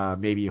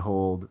 maybe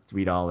hold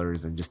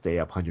 $3 and just stay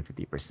up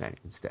 150%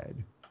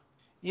 instead.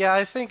 Yeah,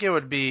 I think it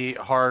would be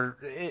hard.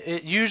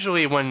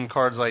 Usually when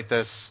cards like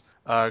this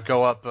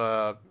go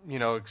up,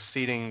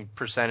 exceeding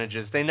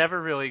percentages, they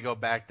never really go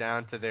back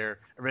down to their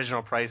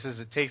original prices.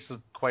 It takes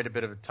quite a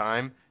bit of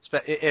time,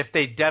 if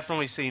they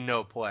definitely see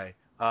no play.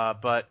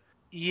 But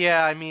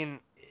yeah, I mean,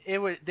 they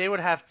would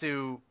have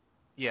to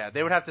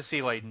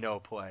see like no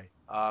play.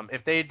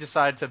 If they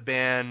decide to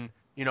ban,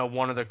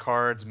 one of the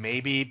cards,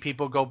 maybe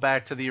people go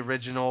back to the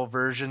original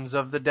versions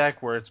of the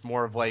deck where it's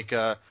more of like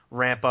a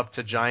ramp up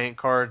to giant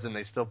cards and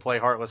they still play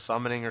Heartless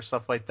Summoning or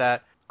stuff like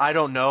that. I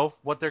don't know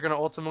what they're going to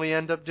ultimately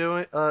end up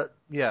doing. I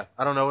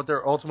don't know what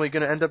they're ultimately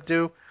going to end up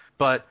doing.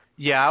 But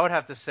yeah, I would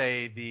have to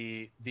say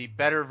the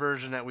better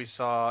version that we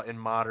saw in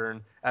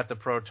Modern at the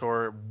Pro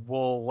Tour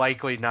will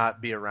likely not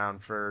be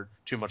around for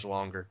too much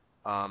longer,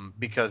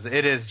 because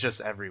it is just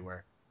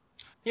everywhere.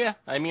 Yeah,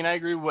 I mean, I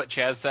agree with what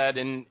Chaz said,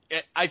 and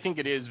I think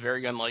it is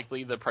very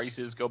unlikely the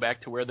prices go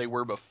back to where they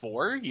were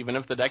before, even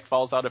if the deck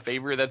falls out of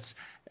favor. That's,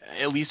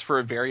 at least for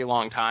a very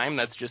long time,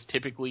 that's just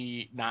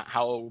typically not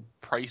how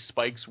price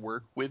spikes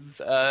work with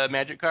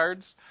Magic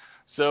cards.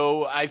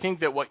 So I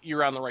think that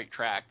you're on the right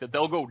track, that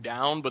they'll go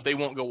down, but they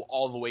won't go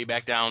all the way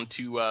back down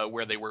to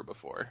where they were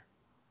before.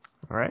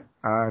 All right.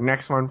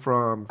 Next one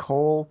from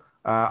Cole.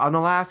 On the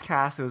last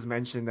cast, it was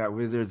mentioned that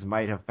Wizards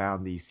might have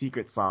found the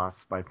secret sauce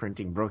by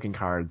printing broken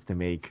cards to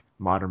make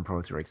Modern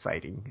Pro Tour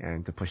exciting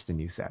and to push the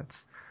new sets.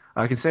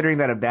 Considering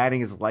that a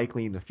banning is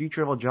likely in the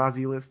future of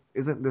Eldrazi lists,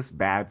 isn't this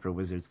bad for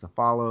Wizards to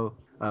follow?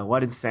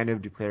 What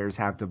incentive do players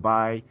have to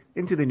buy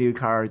into the new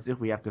cards if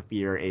we have to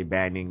fear a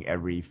banning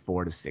every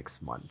 4 to 6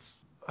 months?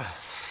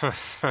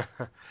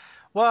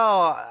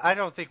 Well, I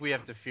don't think we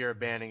have to fear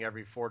banning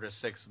every 4 to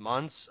 6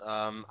 months.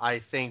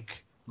 I think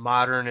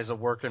Modern is a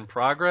work in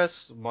progress,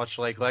 much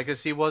like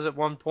Legacy was at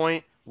one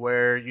point,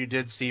 where you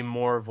did see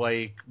more of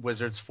like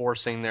Wizards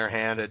forcing their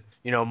hand at,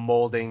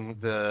 molding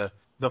the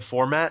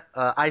format.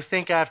 I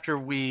think after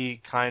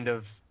we kind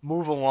of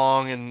move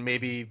along and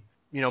maybe,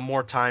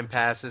 more time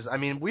passes, I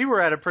mean, we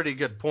were at a pretty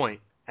good point.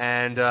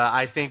 And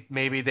I think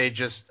maybe they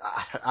just,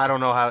 I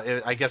don't know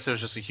how, I guess it was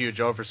just a huge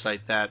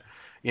oversight that,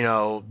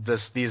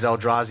 these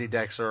Eldrazi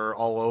decks are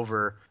all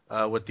over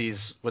with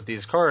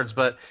these cards.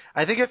 But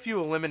I think if you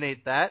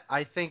eliminate that,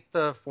 I think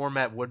the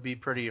format would be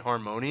pretty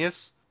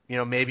harmonious.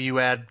 Maybe you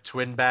add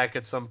Twin back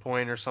at some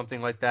point or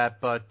something like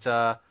that.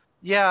 But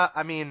yeah,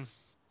 I mean,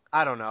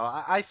 I don't know.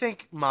 I think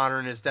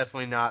Modern is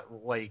definitely not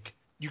like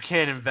you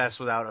can't invest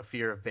without a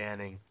fear of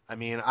banning. I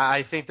mean,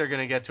 I think they're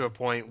going to get to a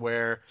point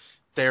where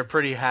they're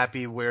pretty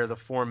happy where the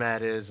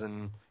format is,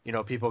 and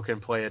people can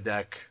play a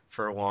deck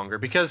for longer.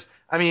 Because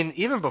I mean,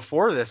 even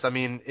before this, I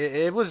mean,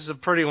 it was a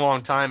pretty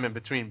long time in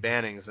between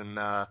bannings,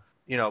 and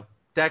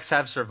decks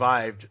have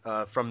survived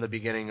from the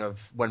beginning of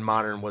when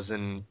Modern was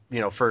in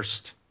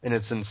first in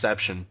its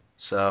inception.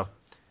 So.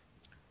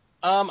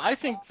 I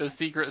think the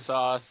secret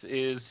sauce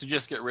is to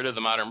just get rid of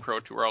the Modern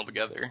Pro Tour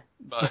altogether.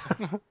 But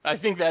I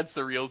think that's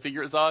the real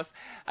secret sauce.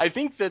 I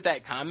think that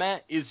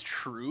comment is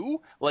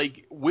true.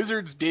 Like,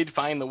 Wizards did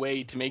find the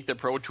way to make the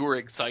Pro Tour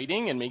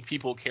exciting and make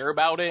people care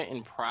about it,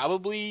 and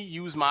probably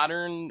use a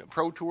Modern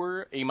Pro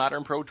Tour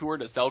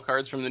to sell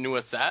cards from the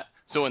newest set.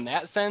 So in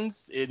that sense,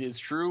 it is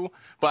true.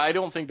 But I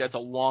don't think that's a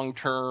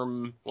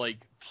long-term,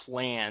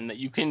 plan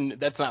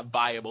that's not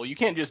viable. You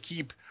can't just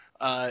keep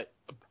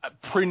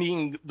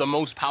printing the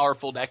most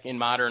powerful deck in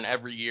Modern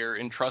every year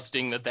and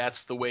trusting that that's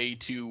the way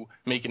to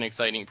make an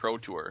exciting Pro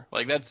Tour.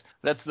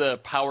 That's the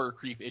power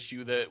creep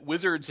issue that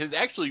Wizards is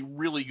actually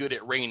really good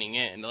at reining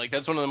in.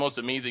 That's one of the most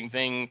amazing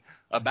things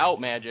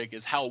about Magic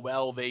is how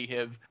well they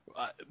have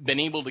been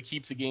able to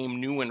keep the game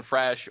new and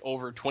fresh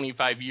over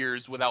 25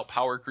 years without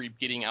power creep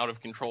getting out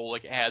of control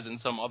like it has in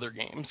some other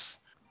games.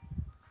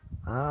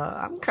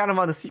 I'm kind of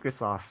on the secret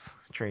sauce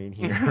train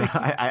here.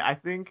 I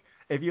think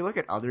if you look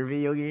at other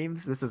video games,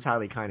 this is how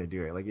they kind of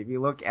do it. Like if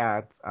you look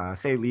at,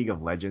 say, League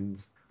of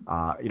Legends,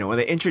 when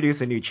they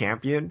introduce a new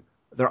champion,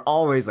 they're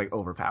always like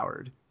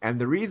overpowered. And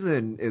the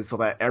reason is so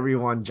that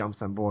everyone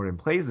jumps on board and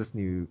plays this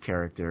new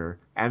character.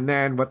 And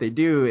then what they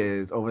do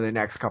is over the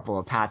next couple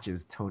of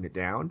patches, tone it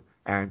down.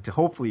 And to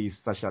hopefully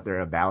such that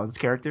they're a balanced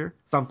character.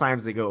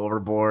 Sometimes they go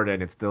overboard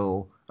and it's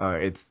still,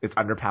 it's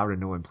underpowered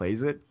and no one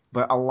plays it.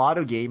 But a lot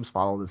of games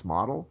follow this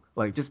model.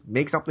 Like, just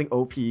make something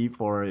OP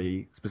for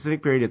a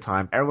specific period of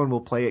time. Everyone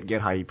will play it, get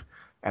hype,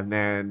 and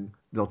then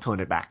they'll tone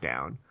it back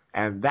down.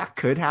 And that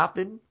could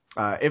happen.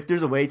 If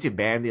there's a way to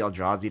ban the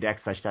Eldrazi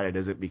deck such that it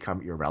doesn't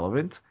become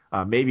irrelevant,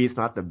 maybe it's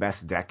not the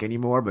best deck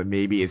anymore, but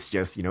maybe it's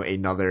just,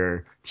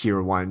 another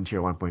tier 1,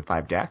 tier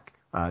 1.5 deck.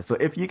 So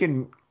if you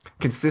can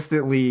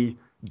consistently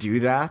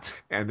do that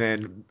and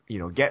then,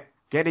 get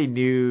a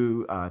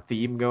new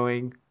theme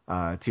going,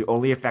 to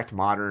only affect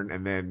Modern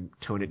and then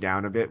tone it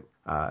down a bit.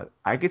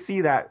 I could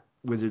see that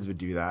Wizards would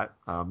do that.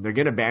 They're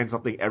going to ban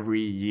something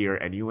every year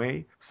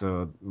anyway,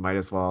 so might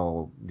as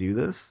well do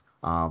this.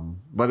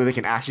 Whether they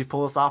can actually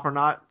pull this off or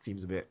not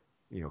seems a bit,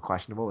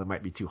 questionable. It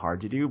might be too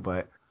hard to do,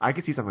 but I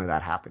could see something like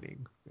that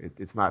happening.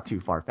 It's not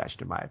too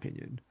far-fetched in my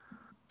opinion.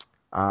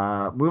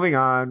 Moving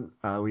on,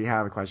 we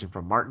have a question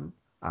from Martin.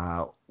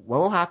 What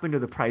will happen to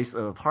the price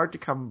of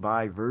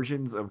hard-to-come-by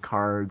versions of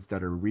cards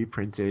that are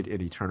reprinted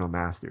in Eternal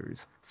Masters?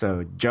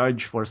 So,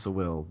 Judge Force of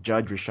Will,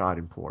 Judge Rashad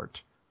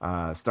Import,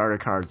 starter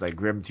cards like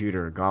Grim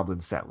Tutor,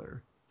 Goblin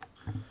Settler.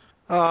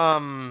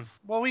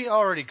 Well, we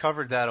already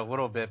covered that a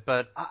little bit,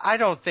 but I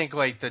don't think,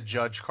 the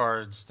Judge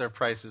cards, their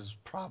prices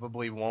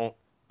probably won't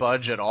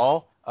budge at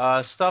all.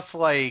 Stuff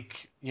like,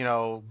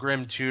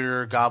 Grim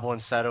Tutor,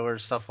 Goblin Settler,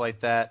 stuff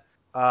like that.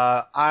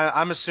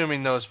 I'm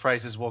assuming those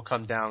prices will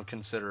come down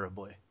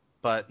considerably.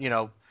 But,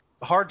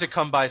 hard to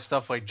come by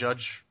stuff like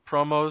Judge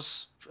promos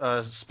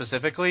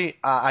specifically,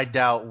 I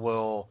doubt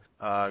will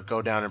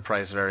go down in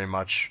price very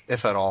much,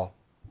 if at all.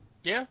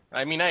 Yeah,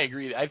 I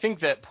agree. I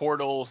think that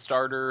Portal,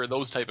 Starter,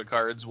 those type of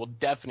cards will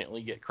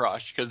definitely get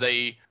crushed because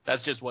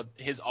that's just what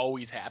has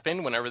always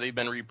happened whenever they've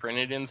been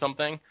reprinted in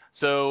something.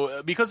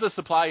 So because the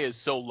supply is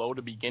so low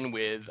to begin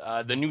with,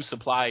 the new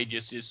supply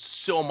just is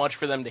so much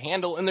for them to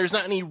handle, and there's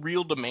not any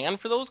real demand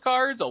for those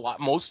cards,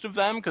 most of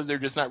them, because they're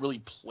just not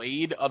really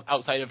played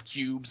outside of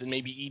cubes and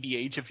maybe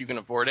EDH if you can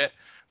afford it.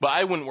 But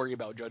I wouldn't worry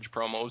about Judge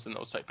promos and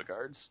those type of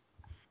cards.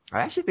 I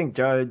actually think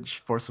Judge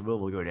Force of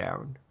Will go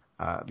down.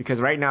 Because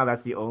right now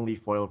that's the only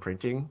foil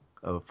printing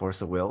of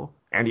Force of Will,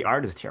 and the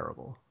art is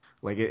terrible.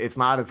 Like it's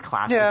not as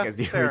classic as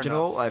the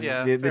original.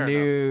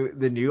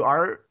 The new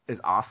art is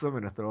awesome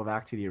and a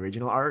throwback to the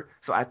original art.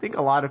 So I think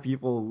a lot of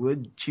people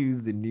would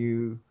choose the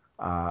new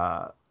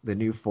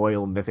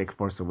foil Mythic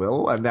Force of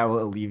Will, and that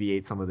will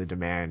alleviate some of the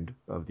demand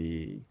of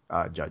the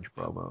Judge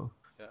promo.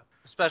 Yeah,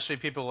 especially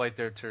people like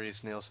their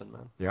Therese Nielsen,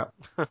 man. Yep.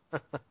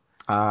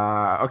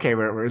 Okay,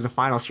 we're in the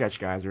final stretch,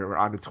 guys. We're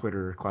on to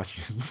Twitter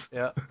questions.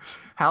 Yeah.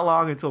 How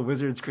long until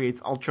Wizards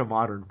creates ultra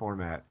modern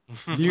format?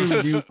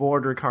 New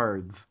border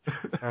cards.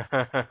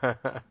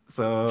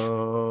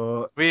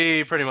 So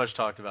we pretty much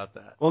talked about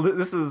that. Well,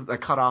 this is a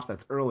cutoff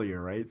that's earlier,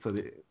 right? So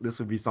this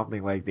would be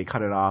something like they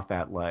cut it off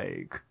at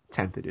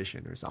 10th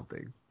edition or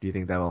something. Do you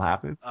think that will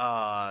happen?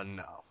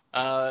 No.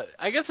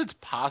 I guess it's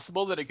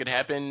possible that it could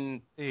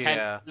happen 10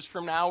 years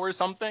from now or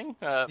something.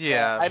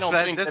 Yeah. I don't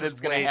think that it's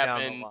going to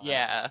happen.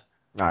 Yeah.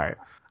 All right.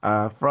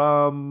 That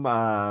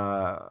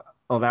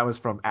was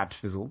from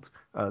 @Fizzled.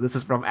 This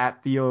is from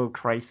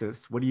 @TheoCrisis.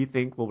 What do you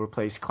think will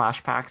replace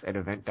Clash packs and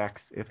event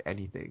decks, if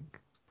anything?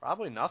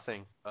 Probably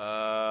nothing.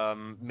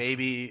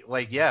 Maybe,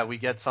 we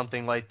get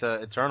something like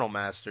the Eternal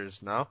Masters,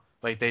 no?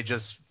 Like, they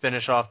just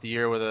finish off the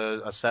year with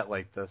a set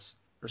like this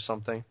or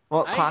something.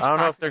 Well, Clash I don't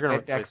know if packs they're and going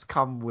event decks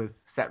come with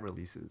set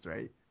releases,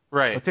 right?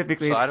 Right. But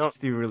typically, so it's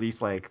to release,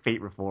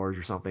 Fate Reforged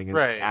or something, and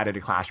added a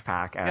Clash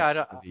pack as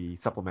the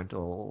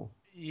supplemental...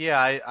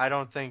 Yeah, I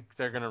don't think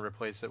they're going to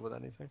replace it with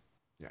anything.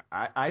 Yeah,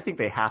 I think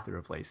they have to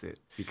replace it,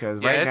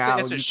 because right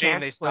now you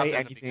can't play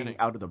anything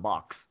out of the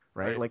box,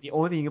 right? Like, the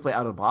only thing you can play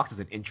out of the box is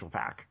an intro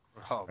pack,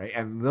 right?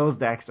 And those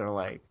decks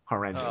are,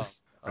 horrendous,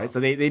 right?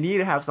 So they need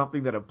to have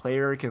something that a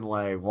player can,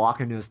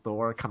 walk into a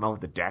store, come out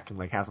with a deck,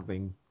 and, have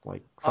something,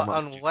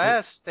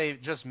 unless they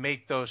just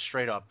make those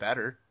straight up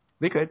better.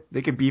 They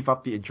could beef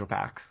up the intro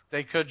packs.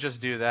 They could just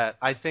do that.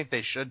 I think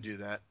they should do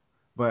that.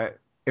 But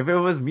if it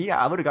was me,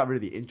 I would have got rid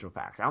of the intro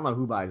packs. I don't know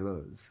who buys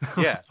those.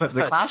 Yeah. But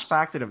the Clash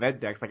packs and event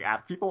decks,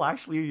 people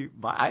actually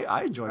buy.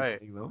 I enjoy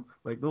playing them.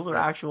 Those are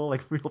actual,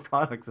 real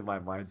products in my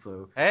mind.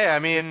 So hey, a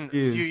few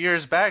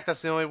years back,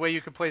 that's the only way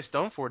you could play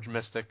Stoneforge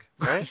Mystic,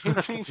 right?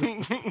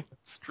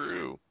 It's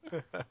true.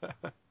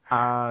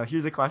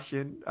 Here's a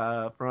question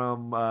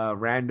from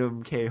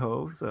Random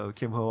K-Ho. So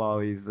Kim Ho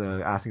always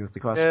asking us the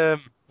question.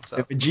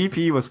 If a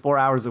GP was 4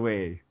 hours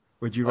away,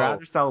 would you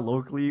rather sell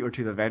locally or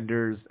to the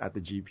vendors at the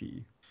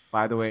GP?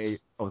 By the way,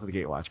 both of the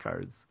Gatewatch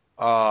cards.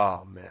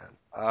 Oh, man.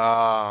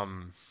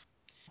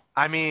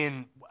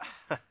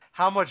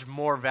 How much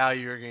more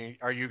value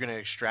are you going to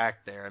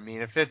extract there?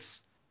 If it's...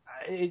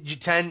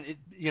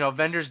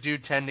 vendors do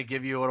tend to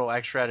give you a little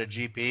extra at a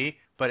GP,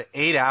 but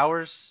 8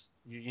 hours,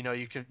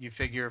 you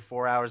figure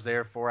 4 hours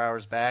there, 4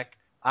 hours back.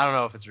 I don't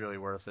know if it's really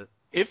worth it.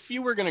 If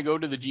you were going to go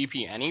to the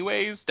GP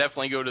anyways,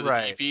 definitely go to the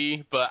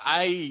GP, but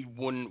I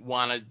wouldn't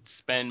want to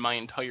spend my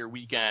entire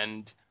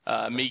weekend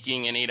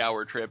making an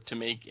 8-hour trip to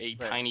make a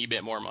tiny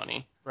bit more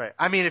money. Right.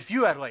 I mean, if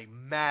you had like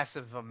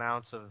massive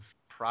amounts of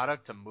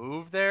product to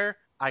move there,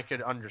 I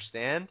could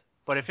understand.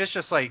 But if it's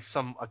just like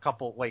a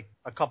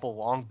couple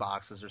long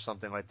boxes or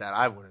something like that,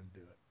 I wouldn't do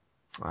it.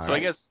 So I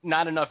guess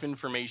not enough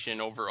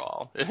information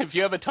overall. If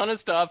you have a ton of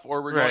stuff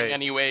or we're going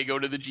anyway, go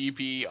to the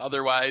GP.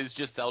 Otherwise,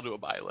 just sell to a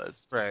buy list.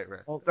 Right.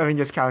 Well, I mean,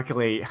 just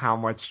calculate how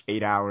much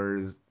 8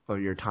 hours of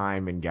your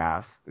time and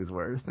gas is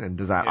worth, and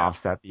does that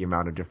offset the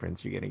amount of difference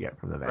you're going to get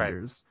from the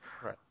vendors?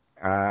 Right.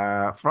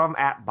 From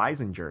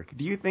 @BisonJerk,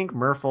 do you think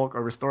Merfolk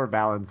or Restore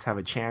Balance have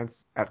a chance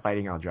at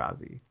fighting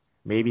Eldrazi?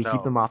 Maybe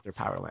keep them off their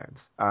power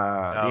lands. No.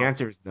 The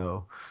answer is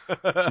no,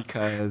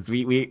 because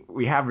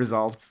we have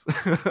results.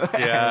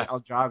 And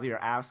Eldrazi are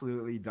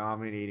absolutely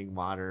dominating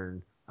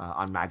Modern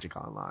on Magic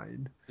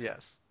Online.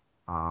 Yes.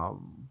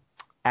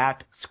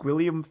 At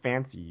Squilliam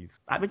Fancies,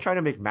 I've been trying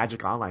to make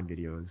Magic Online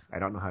videos. I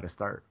don't know how to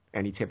start.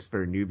 Any tips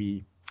for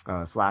newbie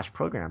 /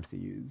 programs to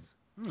use?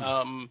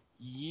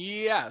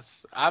 Yes.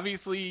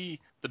 Obviously,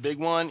 the big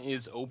one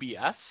is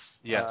OBS.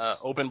 Yes.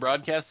 Open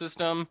Broadcast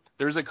System.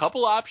 There's a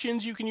couple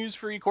options you can use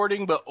for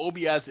recording, but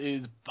OBS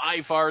is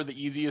by far the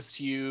easiest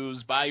to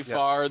use, by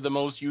far the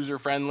most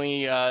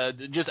user-friendly.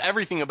 Just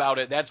everything about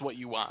it, that's what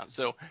you want.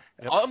 So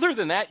other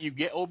than that, you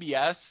get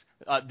OBS.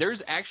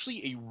 There's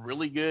actually a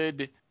really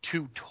good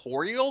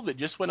tutorial that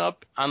just went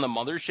up on the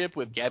Mothership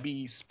with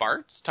Gabby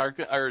Sparks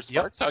talking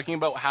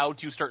about how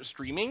to start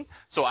streaming.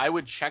 So I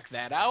would check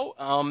that out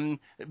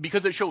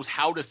because it shows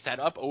how to set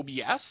up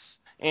OBS.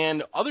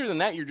 And other than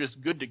that, you're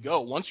just good to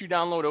go. Once you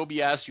download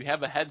OBS, you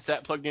have a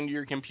headset plugged into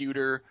your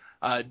computer,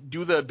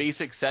 do the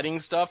basic setting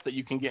stuff that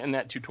you can get in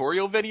that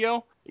tutorial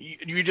video.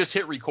 You just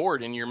hit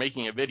record and you're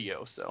making a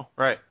video. So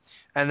right.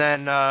 And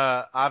then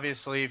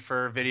obviously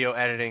for video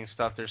editing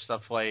stuff, there's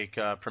stuff like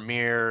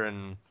Premiere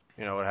and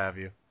what have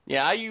you.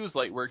 Yeah, I use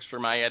Lightworks for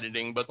my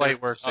editing, but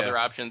there's other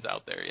options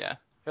out there. Yeah.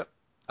 Yep.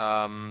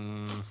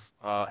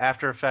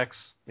 After Effects.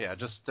 Yeah,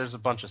 there's a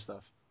bunch of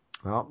stuff.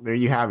 Well, there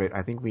you have it.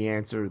 I think we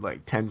answered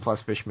like 10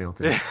 plus fish mail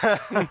today.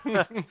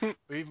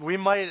 we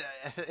might.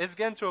 It's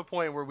getting to a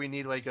point where we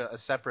need like a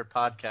separate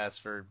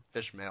podcast for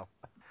fish mail.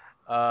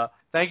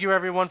 Thank you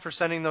everyone for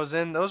sending those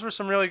in. Those were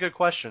some really good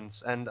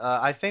questions, and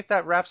I think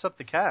that wraps up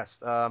the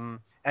cast.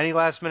 Any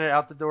last minute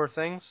out the door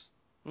things?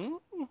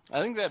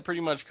 I think that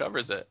pretty much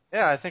covers it.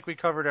 Yeah, I think we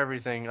covered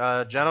everything.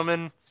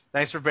 Gentlemen,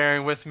 thanks for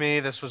bearing with me.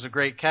 This was a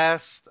great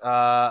cast.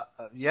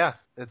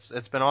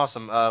 It's been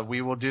awesome.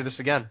 We will do this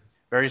again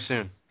very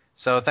soon.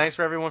 So thanks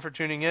for everyone for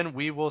tuning in.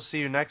 We will see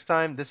you next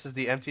time. This is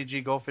the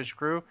MTG Goldfish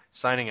crew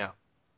signing out.